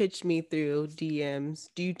 because you pitched me through DMs,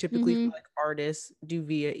 do you typically feel like artists do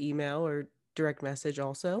via email or direct message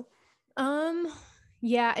also?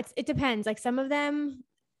 Yeah, it depends. Like some of them,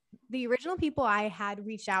 the original people I had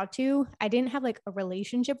reached out to, I didn't have like a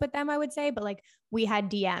relationship with them, I would say, but like we had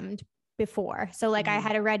DM'd before. So like I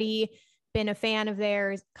had already been a fan of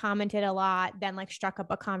theirs, commented a lot, then like struck up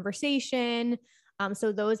a conversation.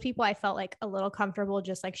 So those people I felt like a little comfortable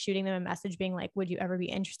just like shooting them a message being like, would you ever be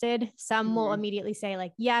interested? Some will immediately say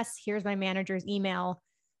like, yes, here's my manager's email,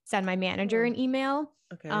 send my manager an email.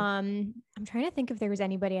 Okay. I'm trying to think if there was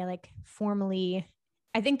anybody I like formally,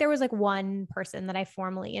 I think there was like one person that I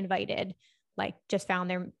formally invited, like just found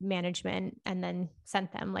their management and then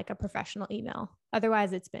sent them like a professional email.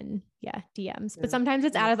 Otherwise it's been, DMs, but sometimes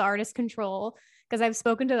it's out of the artist's control because I've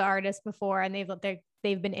spoken to the artist before and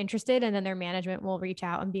they've been interested and then their management will reach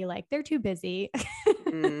out and be like, they're too busy.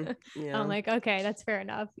 I'm like, okay, that's fair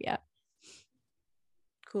enough. Yeah.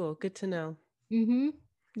 Cool. Good to know.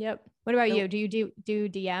 Yep. What about you? Do you do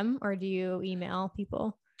DM or do you email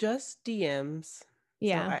people? Just DMs.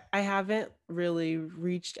 Yeah. So I haven't really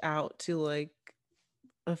reached out to like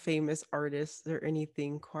a famous artist or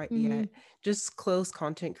anything quite yet. Just close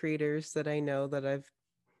content creators that I know that I've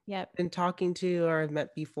been talking to or I've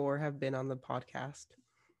met before have been on the podcast.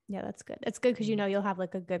 Yeah, that's good. It's good because you'll have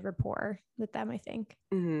like a good rapport with them, I think.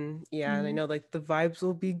 Yeah, and I know like the vibes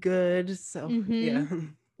will be good. So yeah.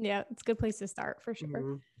 Yeah, it's a good place to start for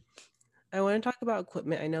sure. I want to talk about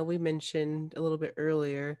equipment. I know we mentioned a little bit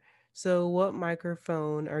earlier. So what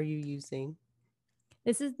microphone are you using?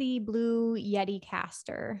 This is the Blue Yeti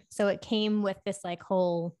Caster. So it came with this like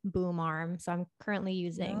whole boom arm. So I'm currently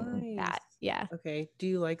using that. Yeah. Okay. Do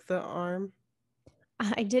you like the arm?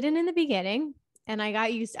 I didn't in the beginning and I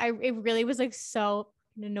got used. It really was like so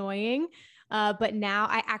annoying. But now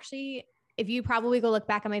I actually, if you probably go look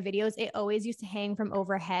back at my videos, it always used to hang from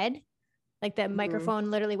overhead. Like the microphone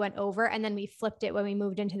literally went over and then we flipped it when we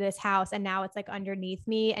moved into this house and now it's like underneath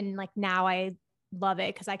me. And like now I love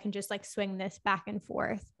it because I can just like swing this back and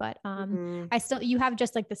forth. But you have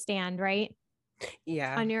just like the stand, right?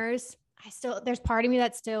 Yeah. On yours. There's part of me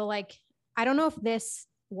that's still like, I don't know if this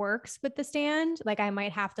works with the stand. Like I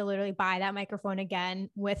might have to literally buy that microphone again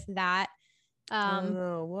with that. But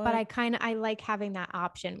I like having that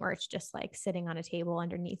option where it's just like sitting on a table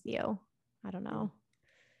underneath you. I don't know.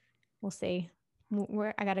 We'll see.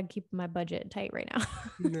 I got to keep my budget tight right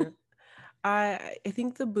now. I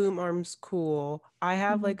think the boom arm's cool. I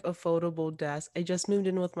have like a foldable desk. I just moved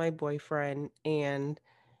in with my boyfriend and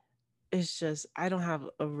it's just, I don't have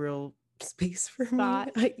a real space for me.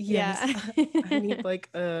 Yes. I need like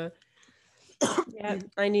I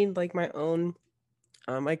need like my own,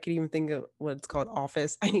 I could even think of what it's called,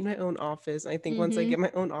 office. I need my own office. I think once I get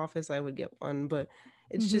my own office, I would get one, but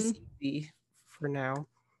it's just easy for now.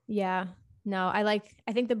 Yeah. No, I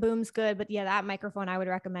think the boom's good, but yeah, that microphone I would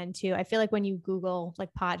recommend too. I feel like when you Google like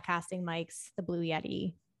podcasting mics, the Blue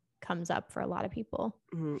Yeti comes up for a lot of people.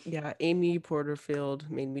 Yeah, Amy Porterfield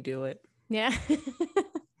made me do it. Yeah.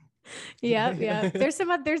 Yeah. There's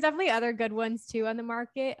definitely other good ones too on the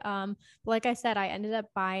market. Like I said, I ended up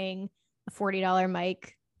buying a $40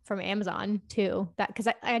 mic from Amazon too. That because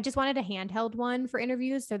I just wanted a handheld one for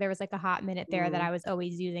interviews. So there was like a hot minute there that I was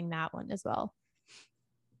always using that one as well.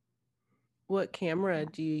 What camera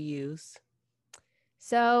do you use?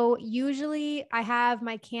 So usually I have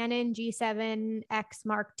my Canon G7X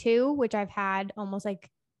Mark II, which I've had almost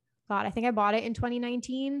like, God, I think I bought it in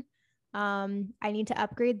 2019. I need to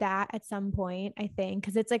upgrade that at some point, I think,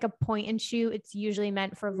 because it's like a point and shoot. It's usually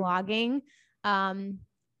meant for vlogging. And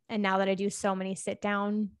now that I do so many sit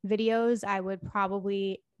down videos, I would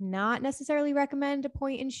probably not necessarily recommend a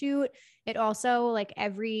point and shoot. It also, like,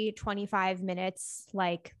 every 25 minutes,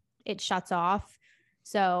 like, it shuts off.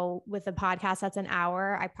 So with a podcast that's an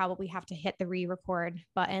hour, I probably have to hit the re-record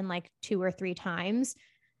button like 2 or 3 times.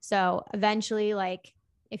 So eventually, like,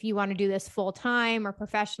 if you want to do this full time or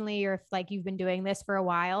professionally, or if like you've been doing this for a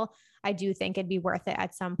while, I do think it'd be worth it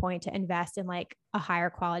at some point to invest in like a higher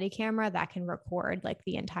quality camera that can record like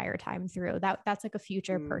the entire time through. That's like a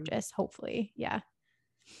future purchase, hopefully. Yeah.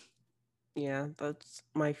 Yeah, that's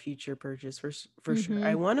my future purchase for sure.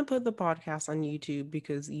 I want to put the podcast on YouTube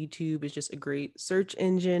because YouTube is just a great search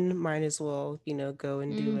engine. Might as well, go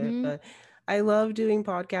and do it. But I love doing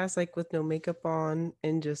podcasts like with no makeup on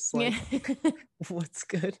and just like what's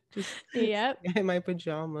good. Just in my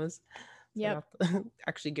pajamas. So I have to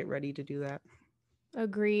actually get ready to do that.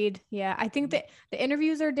 Agreed. Yeah. I think that the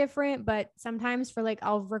interviews are different, but sometimes for like,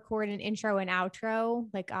 I'll record an intro and outro,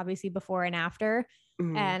 like obviously before and after.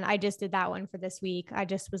 And I just did that one for this week. I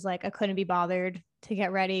just was like, I couldn't be bothered to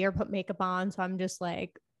get ready or put makeup on. So I'm just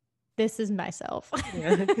like, this is myself.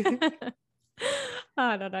 Yeah.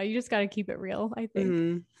 I don't know. You just got to keep it real, I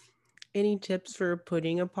think. Any tips for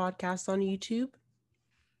putting a podcast on YouTube?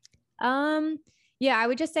 Yeah, I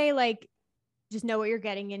would just say like, just know what you're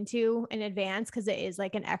getting into in advance, because it is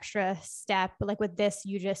like an extra step. But like with this,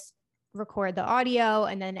 you just record the audio,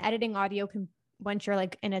 and then editing audio can, once you're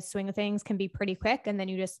like in a swing of things, can be pretty quick. And then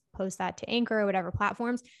you just post that to Anchor or whatever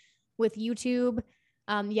platforms. With YouTube,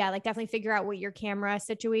 like definitely figure out what your camera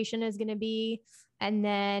situation is going to be. And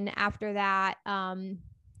then after that,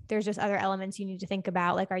 there's just other elements you need to think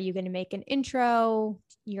about. Like, are you going to make an intro,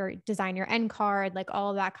 design your end card, like all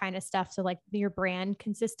of that kind of stuff. So like your brand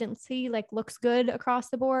consistency, like looks good across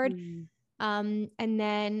the board. And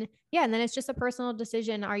then it's just a personal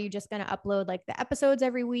decision. Are you just going to upload like the episodes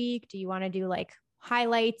every week? Do you want to do like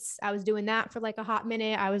highlights? I was doing that for like a hot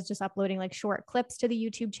minute. I was just uploading like short clips to the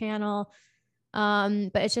YouTube channel.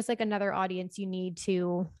 But it's just like another audience you need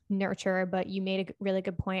to nurture. But you made a really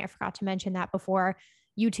good point. I forgot to mention that before.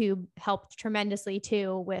 YouTube helped tremendously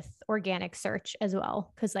too with organic search as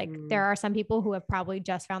well. Cause like there are some people who have probably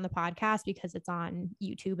just found the podcast because it's on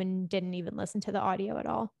YouTube and didn't even listen to the audio at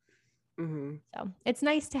all. So it's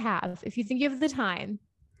nice to have, if you think you have the time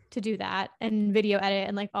to do that and video edit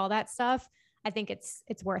and like all that stuff, I think it's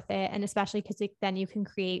worth it. And especially because then you can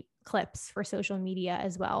create clips for social media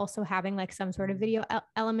as well. So having like some sort of video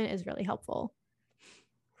element is really helpful.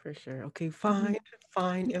 For sure. Okay, fine.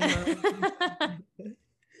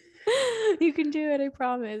 You can do it, I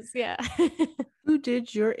promise. Yeah. Who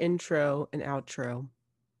did your intro and outro?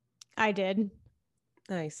 I did.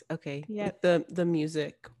 Nice. Okay. Yeah. The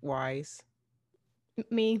music wise.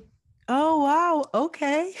 Me. Oh wow.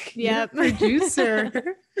 Okay. Yeah.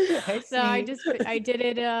 Producer. I did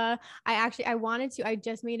it. I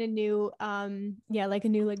just made a new like a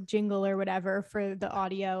new like jingle or whatever for the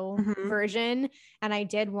audio version. And I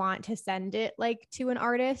did want to send it like to an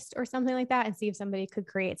artist or something like that and see if somebody could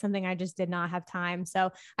create something. I just did not have time.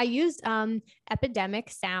 So I used Epidemic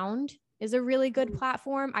Sound is a really good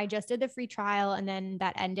platform. I just did the free trial and then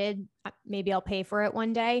that ended. Maybe I'll pay for it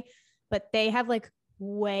one day, but they have like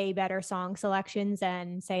way better song selections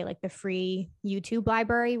than say like the free YouTube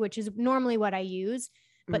library, which is normally what I use.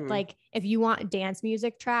 But like if you want dance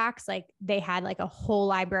music tracks, like they had like a whole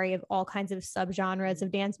library of all kinds of subgenres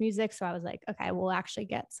of dance music. So I was like, okay, we'll actually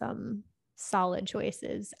get some solid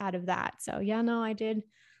choices out of that. So yeah, no, I did.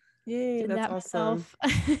 Yay, that's that awesome.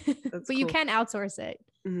 But cool. You can outsource it,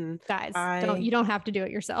 guys. You don't have to do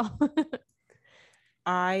it yourself.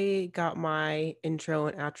 I got my intro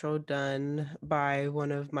and outro done by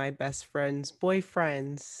one of my best friend's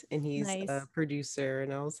boyfriends, and he's a producer.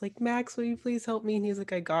 And I was like, Max, will you please help me? And he's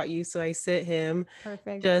like, I got you. So I sent him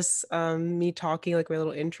just me talking like my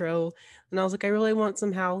little intro, And I was like, I really want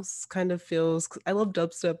some house kind of feels. I love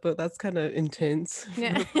dubstep, but that's kind of intense.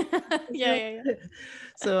 Yeah. Yeah.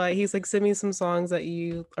 So he's like, send me some songs that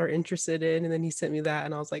you are interested in. And then he sent me that.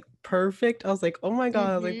 And I was like, perfect. I was like, oh my God.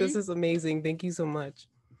 I was like, this is amazing. Thank you so much.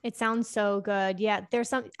 It sounds so good. Yeah.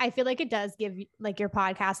 I feel like it does give like your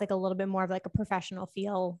podcast like a little bit more of like a professional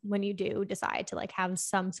feel when you do decide to like have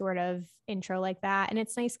some sort of intro like that. And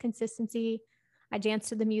it's nice consistency. I dance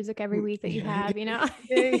to the music every week that you have, you know?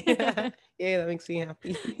 Yeah. Yeah, that makes me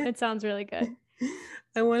happy. It sounds really good.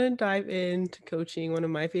 I want to dive into coaching, one of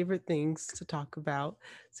my favorite things to talk about.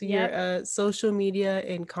 So you're Yep. a social media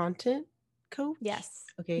and content coach? Yes.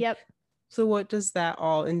 Okay. Yep. So what does that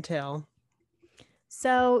all entail?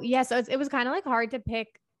 So yeah, so it was kind of like hard to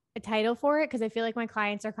pick a title for it because I feel like my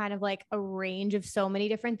clients are kind of like a range of so many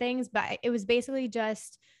different things, but it was basically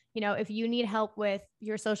just, you know, if you need help with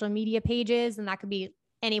your social media pages, and that could be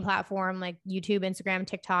any platform like YouTube, Instagram,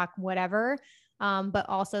 TikTok, whatever. But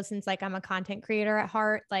also since like I'm a content creator at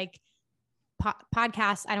heart, like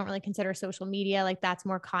podcasts, I don't really consider social media. Like that's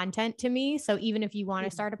more content to me. So even if you want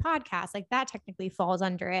to start a podcast, like that technically falls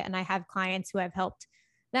under it. And I have clients who I've helped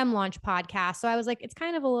them launch podcasts. So I was like, it's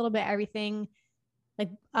kind of a little bit everything like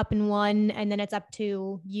up in one, and then it's up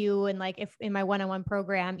to you. And like if in my one-on-one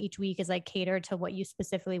program each week is like catered to what you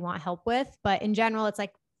specifically want help with, but in general it's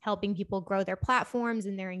like helping people grow their platforms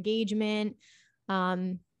and their engagement,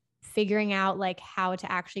 figuring out like how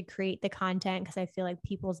to actually create the content, because I feel like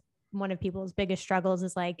one of people's biggest struggles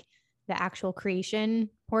is like the actual creation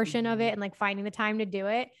portion of it and like finding the time to do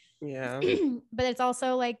it. Yeah. But it's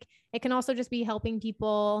also like it can also just be helping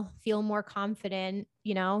people feel more confident,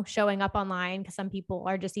 you know, showing up online, because some people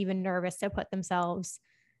are just even nervous to put themselves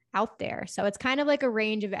out there. So it's kind of like a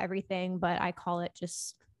range of everything, but I call it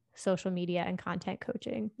just social media and content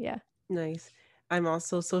coaching. Yeah. Nice. I'm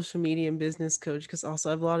also a social media and business coach because also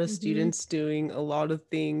I have a lot of students doing a lot of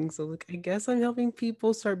things. So like I guess I'm helping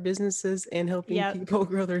people start businesses and helping Yep. people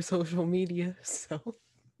grow their social media. So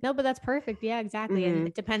No, but that's perfect. Yeah, exactly. And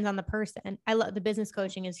it depends on the person. I love the business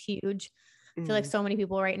coaching is huge. I feel like so many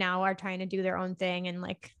people right now are trying to do their own thing and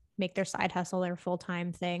like make their side hustle their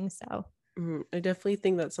full-time thing. So I definitely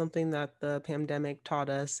think that's something that the pandemic taught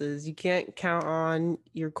us is you can't count on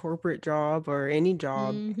your corporate job or any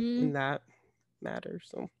job in that matter.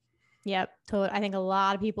 So yep, totally. I think a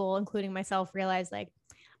lot of people, including myself, realize like,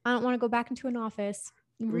 I don't want to go back into an office.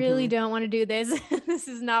 Really don't want to do this. This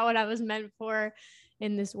is not what I was meant for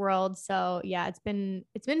in this world. So yeah, it's been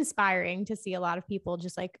inspiring to see a lot of people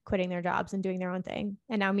just like quitting their jobs and doing their own thing.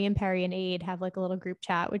 And now me and Perry and Aid have like a little group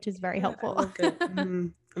chat, which is very helpful. I love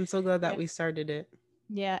that. I'm so glad that we started it.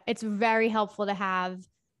 Yeah, it's very helpful to have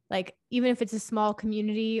like even if it's a small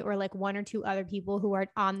community or like one or two other people who are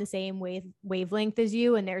on the same wavelength as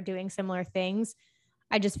you and they're doing similar things.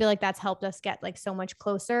 I just feel like that's helped us get like so much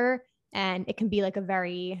closer, and it can be like a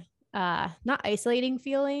very not isolating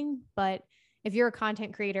feeling, but if you're a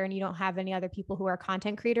content creator and you don't have any other people who are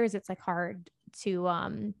content creators, it's like hard to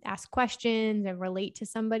ask questions and relate to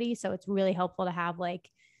somebody. So it's really helpful to have like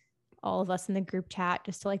all of us in the group chat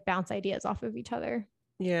just to like bounce ideas off of each other.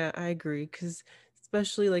 Yeah, I agree. Because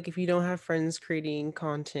especially like if you don't have friends creating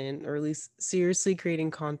content, or at least seriously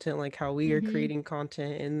creating content like how we are creating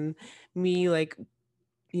content, and me like,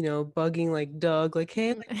 you know, bugging like Doug, like,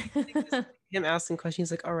 hey, like, him asking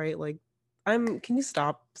questions, like, all right, like, can you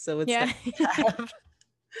stop? So it's Yeah. nice to have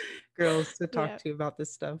girls to talk Yeah, to about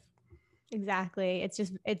this stuff. exactly.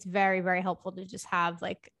 It's very, very helpful to just have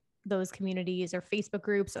like those communities or Facebook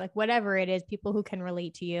groups or like whatever it is, people who can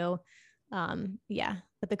relate to you. Yeah,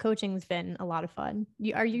 but the coaching's been a lot of fun.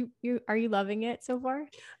 Are you loving it so far?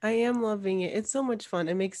 I am loving it. It's so much fun.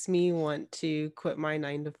 It makes me want to quit my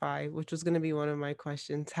 9 to 5, which was going to be one of my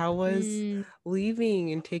questions. How was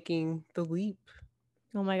leaving and taking the leap?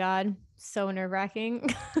 Oh my God, so nerve-wracking.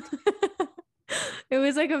 It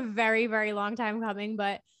was like a very, very long time coming,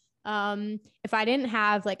 but if I didn't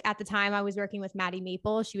have like at the time I was working with Maddie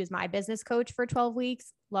Maple, she was my business coach for 12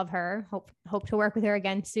 weeks. Love her. Hope to work with her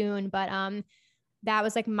again soon. But that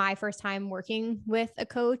was like my first time working with a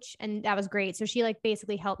coach, and that was great. So she like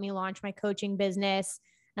basically helped me launch my coaching business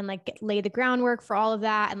and like lay the groundwork for all of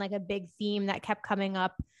that. And like a big theme that kept coming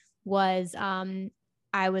up was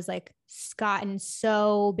I was like gotten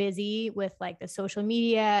so busy with like the social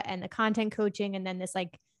media and the content coaching, and then this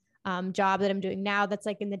like job that I'm doing now that's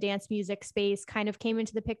like in the dance music space kind of came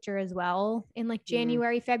into the picture as well in like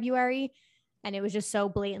January, February. And it was just so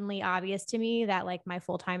blatantly obvious to me that like my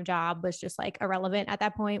full-time job was just like irrelevant at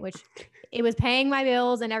that point, which it was paying my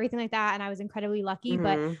bills and everything like that. And I was incredibly lucky,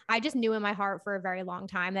 but I just knew in my heart for a very long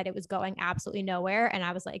time that it was going absolutely nowhere. And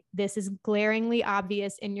I was like, this is glaringly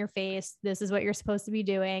obvious in your face. This is what you're supposed to be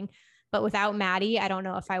doing. But without Maddie, I don't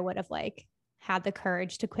know if I would have like had the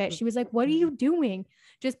courage to quit. She was like, what are you doing?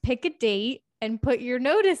 Just pick a date and put your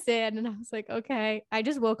notice in. And I was like, okay. I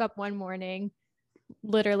just woke up one morning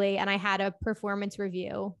literally, and I had a performance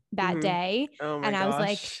review that day. Oh my and I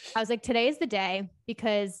gosh. was like, today's the day,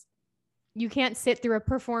 because you can't sit through a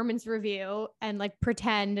performance review and like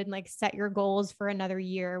pretend and like set your goals for another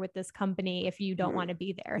year with this company if you don't want to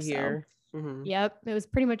be there. So yep, it was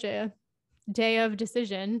pretty much a day of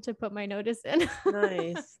decision to put my notice in.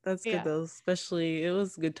 Nice. That's good though. Especially it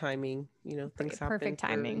was good timing. You know, things happen perfect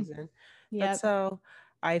timing. Yep. That's how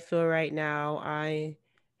I feel right now. I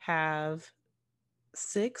have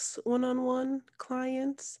 6 one-on-one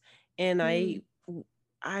clients, and I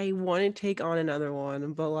want to take on another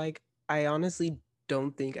one, but like I honestly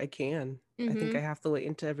don't think I can. I think I have to wait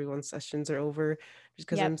until everyone's sessions are over, just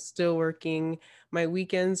because I'm still working. My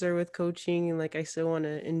weekends are with coaching, and like I still want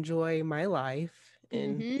to enjoy my life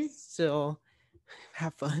and still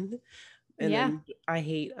have fun. And then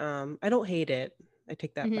I don't hate it. I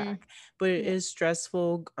take that back, but it is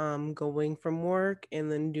stressful going from work and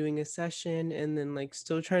then doing a session and then like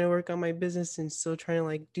still trying to work on my business and still trying to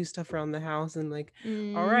like do stuff around the house and like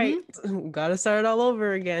all right, gotta start all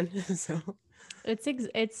over again. So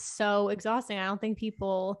it's so exhausting. I don't think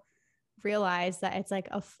people realize that it's like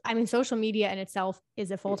I mean, social media in itself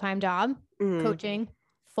is a full-time job. Coaching,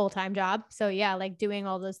 full-time job. So yeah, like doing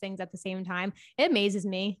all those things at the same time, it amazes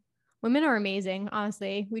me. Women are amazing,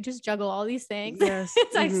 honestly. We just juggle all these things. Yes.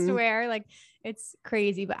 I swear, like it's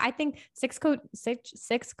crazy. But I think six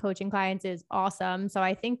coaching clients is awesome. So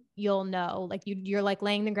I think you'll know, like you're like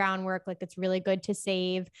laying the groundwork. Like it's really good to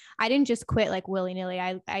save. I didn't just quit like willy-nilly.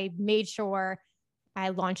 I made sure I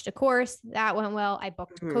launched a course that went well. I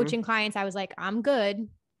booked coaching clients. I was like, I'm good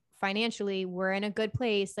financially. We're in a good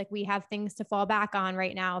place. Like we have things to fall back on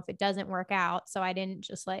right now if it doesn't work out. So I didn't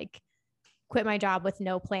just like quit my job with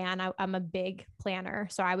no plan. I'm a big planner.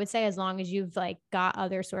 So I would say as long as you've like got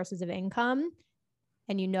other sources of income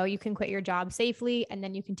and you know you can quit your job safely and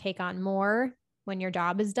then you can take on more when your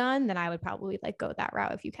job is done, then I would probably like go that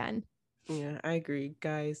route if you can. Yeah, I agree.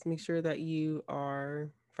 Guys, make sure that you are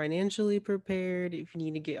financially prepared. If you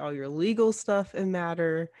need to get all your legal stuff in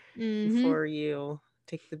matter before you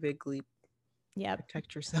take the big leap. Yeah.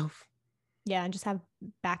 Protect yourself. Yeah, and just have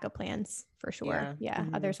backup plans for sure. Yeah.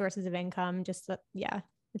 Other sources of income. Just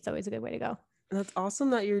it's always a good way to go. That's awesome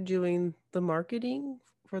that you're doing the marketing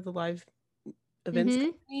for the live events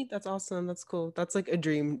company. That's awesome. That's cool. That's like a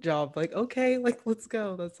dream job. Like, okay, like let's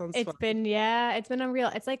go. That sounds fun. It's been unreal.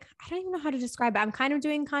 It's like, I don't even know how to describe it. I'm kind of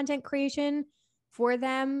doing content creation for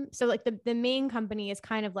them. So like the main company is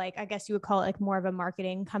kind of like, I guess you would call it like more of a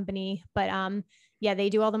marketing company, but yeah,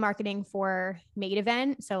 they do all the marketing for Made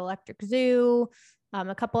Event. So Electric Zoo,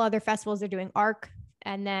 a couple other festivals. They're doing ARC,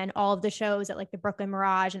 and then all of the shows at like the Brooklyn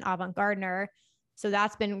Mirage and Avant Gardner. So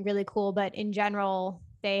that's been really cool. But in general,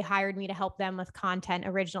 they hired me to help them with content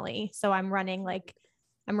originally. So I'm running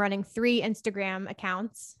 3 Instagram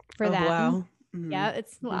accounts for them. Wow. Yeah,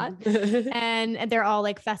 it's a lot. and they're all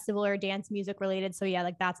like festival or dance music related. So yeah,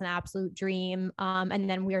 like that's an absolute dream. And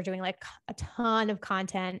then we are doing like a ton of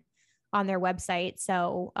content on their website.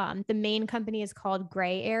 So the main company is called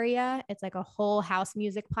Gray Area. It's like a whole house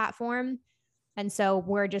music platform. And so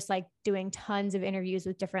we're just like doing tons of interviews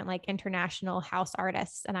with different like international house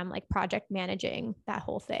artists. And I'm like project managing that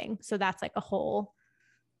whole thing. So that's like a whole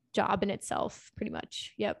job in itself, pretty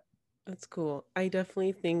much. Yep. That's cool. I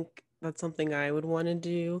definitely think that's something I would want to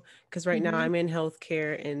do, because right now I'm in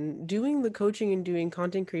healthcare and doing the coaching and doing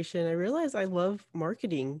content creation. I realize I love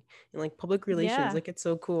marketing and like public relations. Yeah. Like it's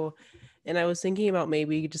so cool. And I was thinking about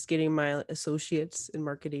maybe just getting my associates in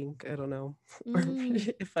marketing. I don't know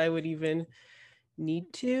if I would even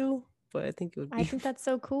need to, but I think it would be. I think that's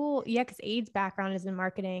so cool. Yeah, because Aid's background is in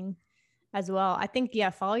marketing as well. I think, yeah,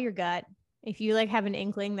 follow your gut. If you like have an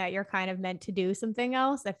inkling that you're kind of meant to do something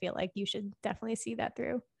else, I feel like you should definitely see that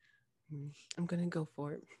through. I'm going to go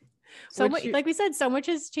for it. So much, like we said, so much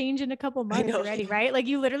has changed in a couple months already, right? Like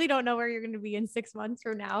you literally don't know where you're going to be in 6 months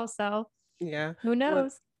from now. So yeah, who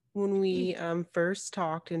knows? when we first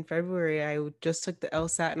talked in February, just took the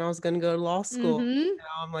LSAT and I was gonna go to law school. Mm-hmm.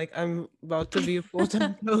 Now I'm like, I'm about to be a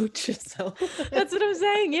full-time coach. So That's what I'm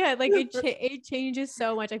saying. Yeah, like it changes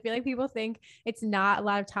so much. I feel like people think it's not a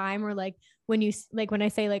lot of time, or like when I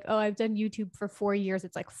say like, oh, I've done YouTube for 4 years,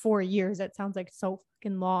 it's like 4 years. That sounds like so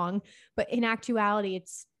fucking long. But in actuality,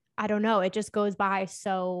 it's, I don't know, it just goes by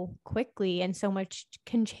so quickly and so much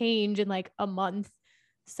can change in like a month.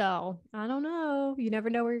 So I don't know. You never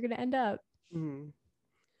know where you're gonna end up. Mhm.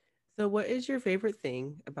 So what is your favorite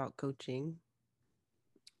thing about coaching?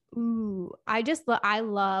 Ooh, I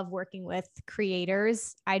love working with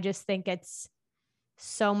creators. I just think it's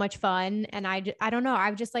so much fun, and I don't know,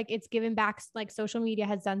 I've just like, it's given back. Like social media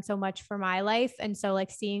has done so much for my life, and so like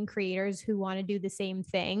seeing creators who want to do the same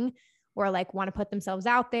thing or like want to put themselves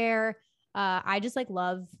out there, I just like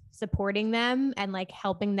love supporting them and like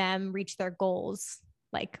helping them reach their goals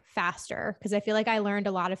like faster, because I feel like I learned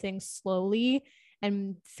a lot of things slowly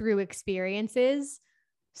and through experiences.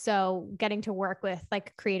 So getting to work with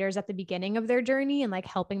like creators at the beginning of their journey and like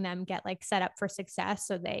helping them get like set up for success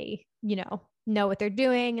so they, know what they're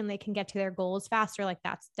doing and they can get to their goals faster. Like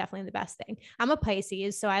that's definitely the best thing. I'm a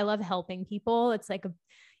Pisces, so I love helping people. It's like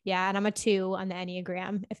yeah, and I'm a 2 on the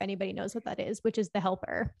Enneagram, if anybody knows what that is, which is the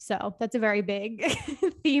helper. So that's a very big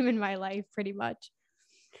theme in my life, pretty much.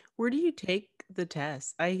 Where do you take the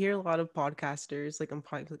test? I hear a lot of podcasters like I'm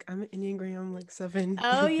an Enneagram like 7.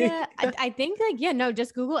 Oh yeah. I think like, yeah, no,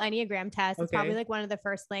 just Google Enneagram test. It's probably Okay. like one of the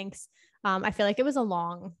first links. I feel like it was a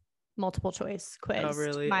long multiple choice Oh, quiz to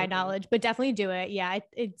really? my Okay. knowledge, but definitely do it. Yeah.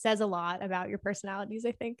 It says a lot about your personalities,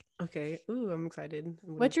 I think. Okay. Ooh, I'm excited. I'm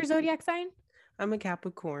gonna What's your take it. zodiac sign? I'm a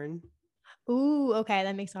Capricorn. Ooh, okay.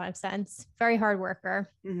 That makes a lot of sense. Very hard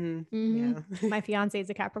worker. Mm-hmm. Hmm. Yeah. My fiance is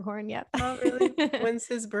a Capricorn. Yep. Oh, really? When's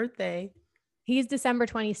his birthday? He's December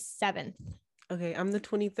 27th. Okay, I'm the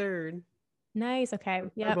 23rd. Nice. Okay.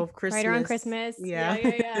 We're Yep. both Right around Christmas. Christmas. Yeah. Yeah.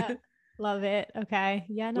 Yeah. Yeah. Love it. Okay.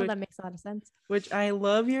 Yeah. No, which that makes a lot of sense. which I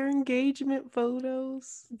love your engagement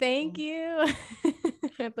photos. Thank you.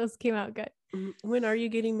 Those came out good. When are you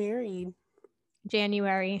getting married?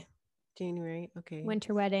 January, January. Okay.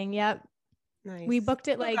 winter wedding. Yep. We Nice. booked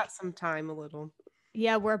it Still like, got some time a little.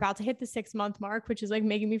 yeah, we're about to hit the 6 month mark, which is like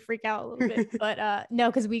making me freak out a little bit. But no,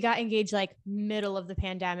 because we got engaged like middle of the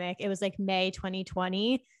pandemic. It was like May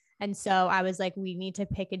 2020. And so I was like, we need to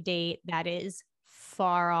pick a date that is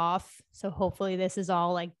far off. So hopefully this is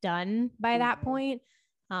all like done by that Yeah, point.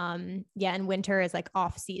 Yeah, and winter is like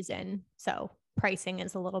off season. So pricing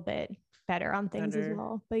is a little bit better on things as better.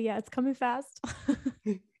 well. But yeah, it's coming fast.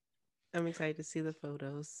 I'm excited to see the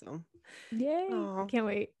photos. So, Yay. oh, Can't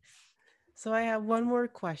wait. so I have one more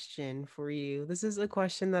question for you. This is a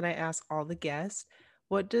question that I ask all the guests.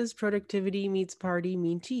 What does productivity meets party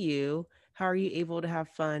mean to you? How are you able to have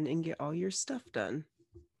fun and get all your stuff done?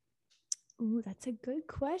 Ooh, that's a good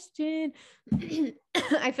question.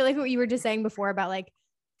 I feel like what you were just saying before about like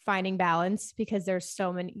finding balance, because there's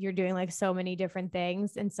so many, you're doing like so many different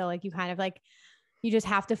things. And so like you kind of like, you just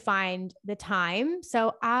have to find the time.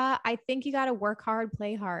 So I think you got to work hard,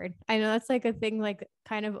 play hard. I know that's like a thing like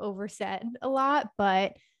kind of oversaid a lot,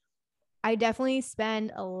 but I definitely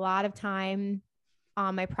spend a lot of time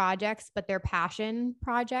on my projects, but they're passion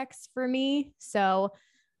projects for me. So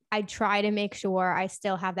I try to make sure I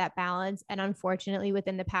still have that balance. And unfortunately,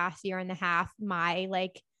 within the past year and a half, my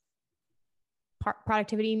like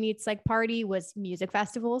productivity meets like party was music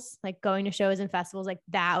festivals, like going to shows and festivals. Like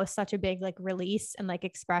that was such a big like release and like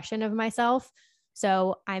expression of myself.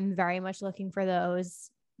 So I'm very much looking for those,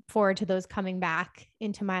 forward to those coming back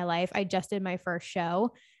into my life. I just did my first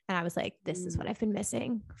show and I was like, this is what I've been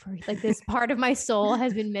missing for, like, this part of my soul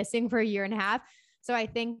has been missing for a year and a half. So I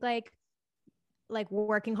think like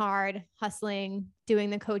working hard, hustling, doing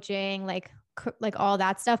the coaching, like all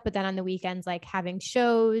that stuff. But then on the weekends, like having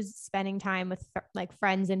shows, spending time with like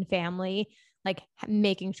friends and family, like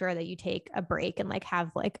making sure that you take a break and like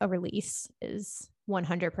have like a release is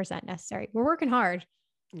 100% necessary. We're working hard.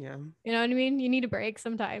 Yeah. You know what I mean? You need a break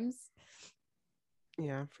sometimes.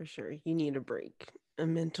 Yeah, for sure. You need a break, a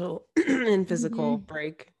mental and physical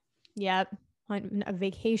break. Yep. On a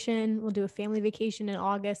vacation. We'll do a family vacation in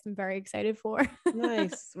August. I'm very excited for.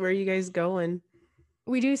 Nice. Where are you guys going?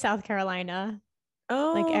 We do South Carolina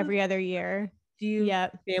like Oh, every other year. do you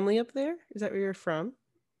have Yep. family up there? Is that where you're from?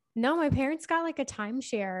 No, my parents got like a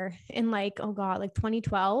timeshare in like, oh God, like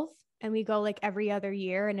 2012. And we go like every other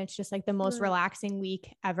year. And it's just like the most Nice. relaxing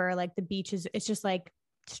week ever. Like the beach is, it's just like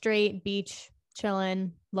straight beach,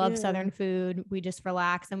 chilling, love Yeah. Southern food. We just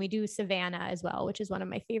relax. And we do Savannah as well, which is one of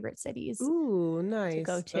my favorite cities Ooh, to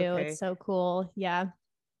go nice. to. It's Okay. so cool. Yeah.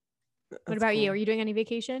 What about you? Are you doing any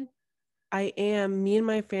vacation? I am. Me and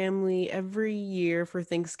my family, every year for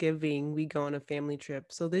Thanksgiving, we go on a family trip.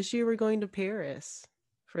 So this year we're going to Paris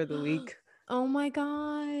for the week. Oh my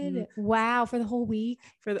God. Wow. For the whole week?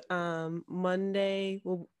 For the Monday,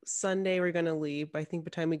 well, Sunday we're gonna leave. But I think by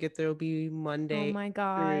the time we get there, it'll be Oh Monday my through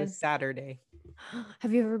God. Saturday.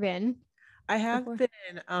 Have you ever been I have before?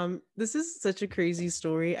 been. This is such a crazy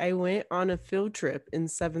story. I went on a field trip in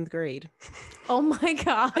 7th grade. Oh my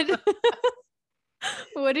God.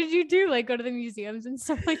 What did you do? Like go to the museums and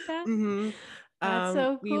stuff like that? That's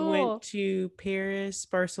so We went cool. to Paris,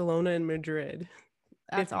 Barcelona, and Madrid.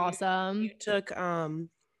 That's If awesome. you took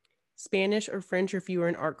Spanish or French, or if you were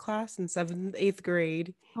in art class in 7th, 8th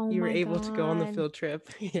grade, Oh you were my able to go on the God. field trip.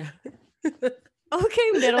 Yeah.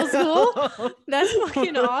 Okay, middle school. That's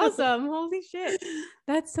fucking awesome. Holy shit.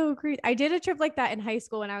 That's so great. I did a trip like that in high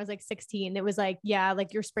school when I was like 16. It was like, yeah,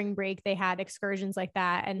 like your spring break, they had excursions like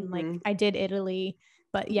that. And like I did Italy.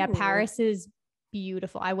 But yeah, Ooh. Paris is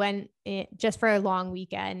beautiful. I went just for a long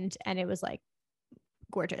weekend and it was like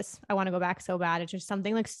gorgeous. I want to go back so bad. It's just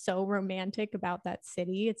something like so romantic about that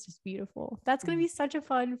city. It's just beautiful. That's going to be such a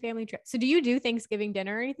fun family trip. So do you do Thanksgiving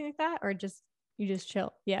dinner or anything like that? Or just you just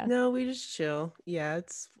chill? Yeah. No, we just chill. Yeah,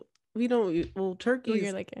 we don't, well, turkey You're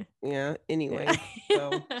is, like, yeah, anyway.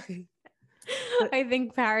 yeah. So I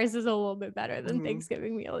think Paris is a little bit better than Mhm.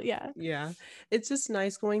 Thanksgiving meal. Yeah. Yeah. It's just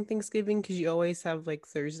nice going Thanksgiving because you always have like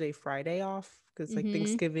Thursday, Friday off because like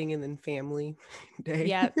Thanksgiving and then family day.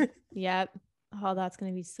 Yep. Yep. Oh, that's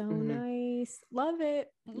going to be so Mhm. nice. Love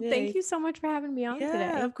it. Yay. Thank you so much for having me on Yeah,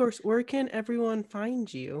 today. of course. Where can everyone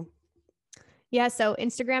find you? Yeah. So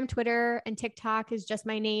Instagram, Twitter, and TikTok is just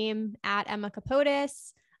my name at Emma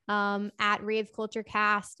Capotis. At Rave Culture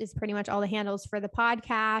Cast is pretty much all the handles for the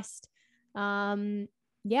podcast.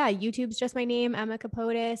 Yeah, YouTube's just my name, Emma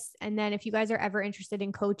Capotis. And then if you guys are ever interested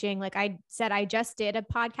in coaching, like I said, I just did a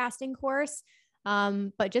podcasting course.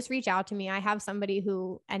 But just reach out to me. I have somebody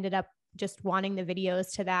who ended up just wanting the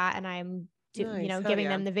videos to that, and I'm giving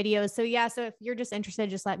them the videos. So yeah, so if you're just interested,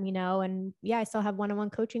 just let me know. And yeah, I still have one-on-one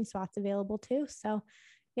coaching spots available too. So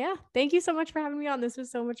yeah, thank you so much for having me on. This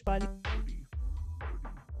was so much fun.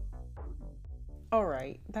 All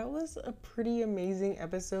right, that was a pretty amazing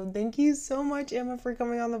episode. Thank you so much, Emma, for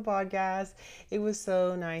coming on the podcast. It was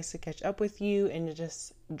so nice to catch up with you and to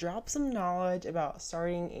just drop some knowledge about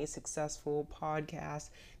starting a successful podcast.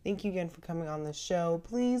 Thank you again for coming on the show.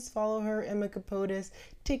 Please follow her, Emma Capotis,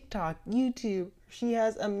 TikTok, YouTube. She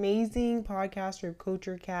has amazing podcasts, her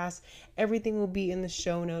Culture Cast. Everything will be in the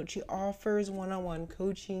show notes. She offers one-on-one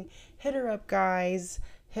coaching. Hit her up, guys.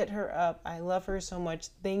 Hit her up. I love her so much.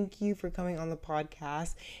 Thank you for coming on the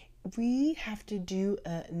podcast. We have to do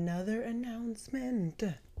another announcement.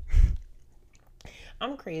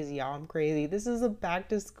 I'm crazy, y'all. I'm crazy. This is a back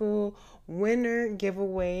to school winner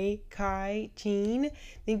giveaway. Kai Teen,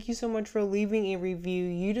 thank you so much for leaving a review.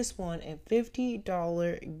 You just won a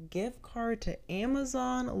 $50 gift card to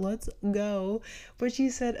Amazon. Let's go. But she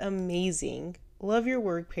said, amazing. Love your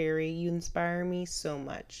work, Perry. You inspire me so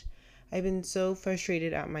much. I've been so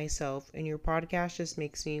frustrated at myself, and your podcast just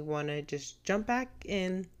makes me want to just jump back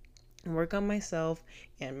in and work on myself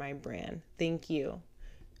and my brand. Thank you.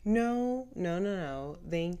 No.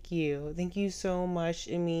 Thank you. Thank you so much.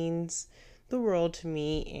 It means the world to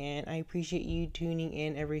me, and I appreciate you tuning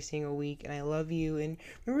in every single week, and I love you. And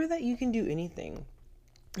remember that you can do anything.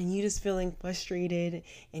 And you just feeling frustrated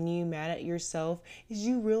and you mad at yourself is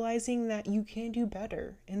you realizing that you can do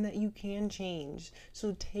better and that you can change.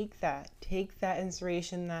 So take that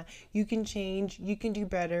inspiration that you can change, you can do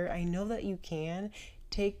better. I know that you can.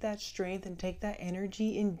 Take that strength and take that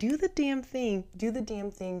energy and do the damn thing. Do the damn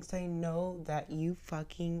thing because I know that you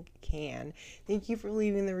fucking can. Thank you for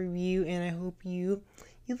leaving the review, and I hope you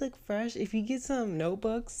look fresh. If you get some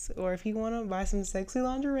notebooks or if you want to buy some sexy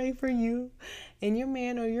lingerie for you and your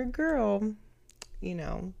man or your girl,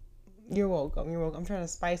 you're welcome. I'm trying to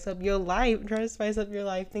spice up your life.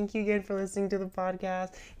 Thank you again for listening to the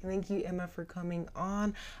podcast. And thank you, Emma, for coming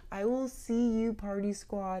on. I will see you, Party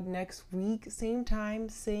Squad, next week. Same time,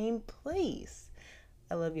 same place.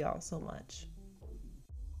 I love y'all so much.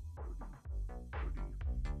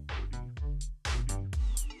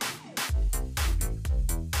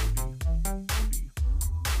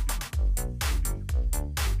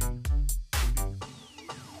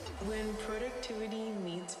 When productivity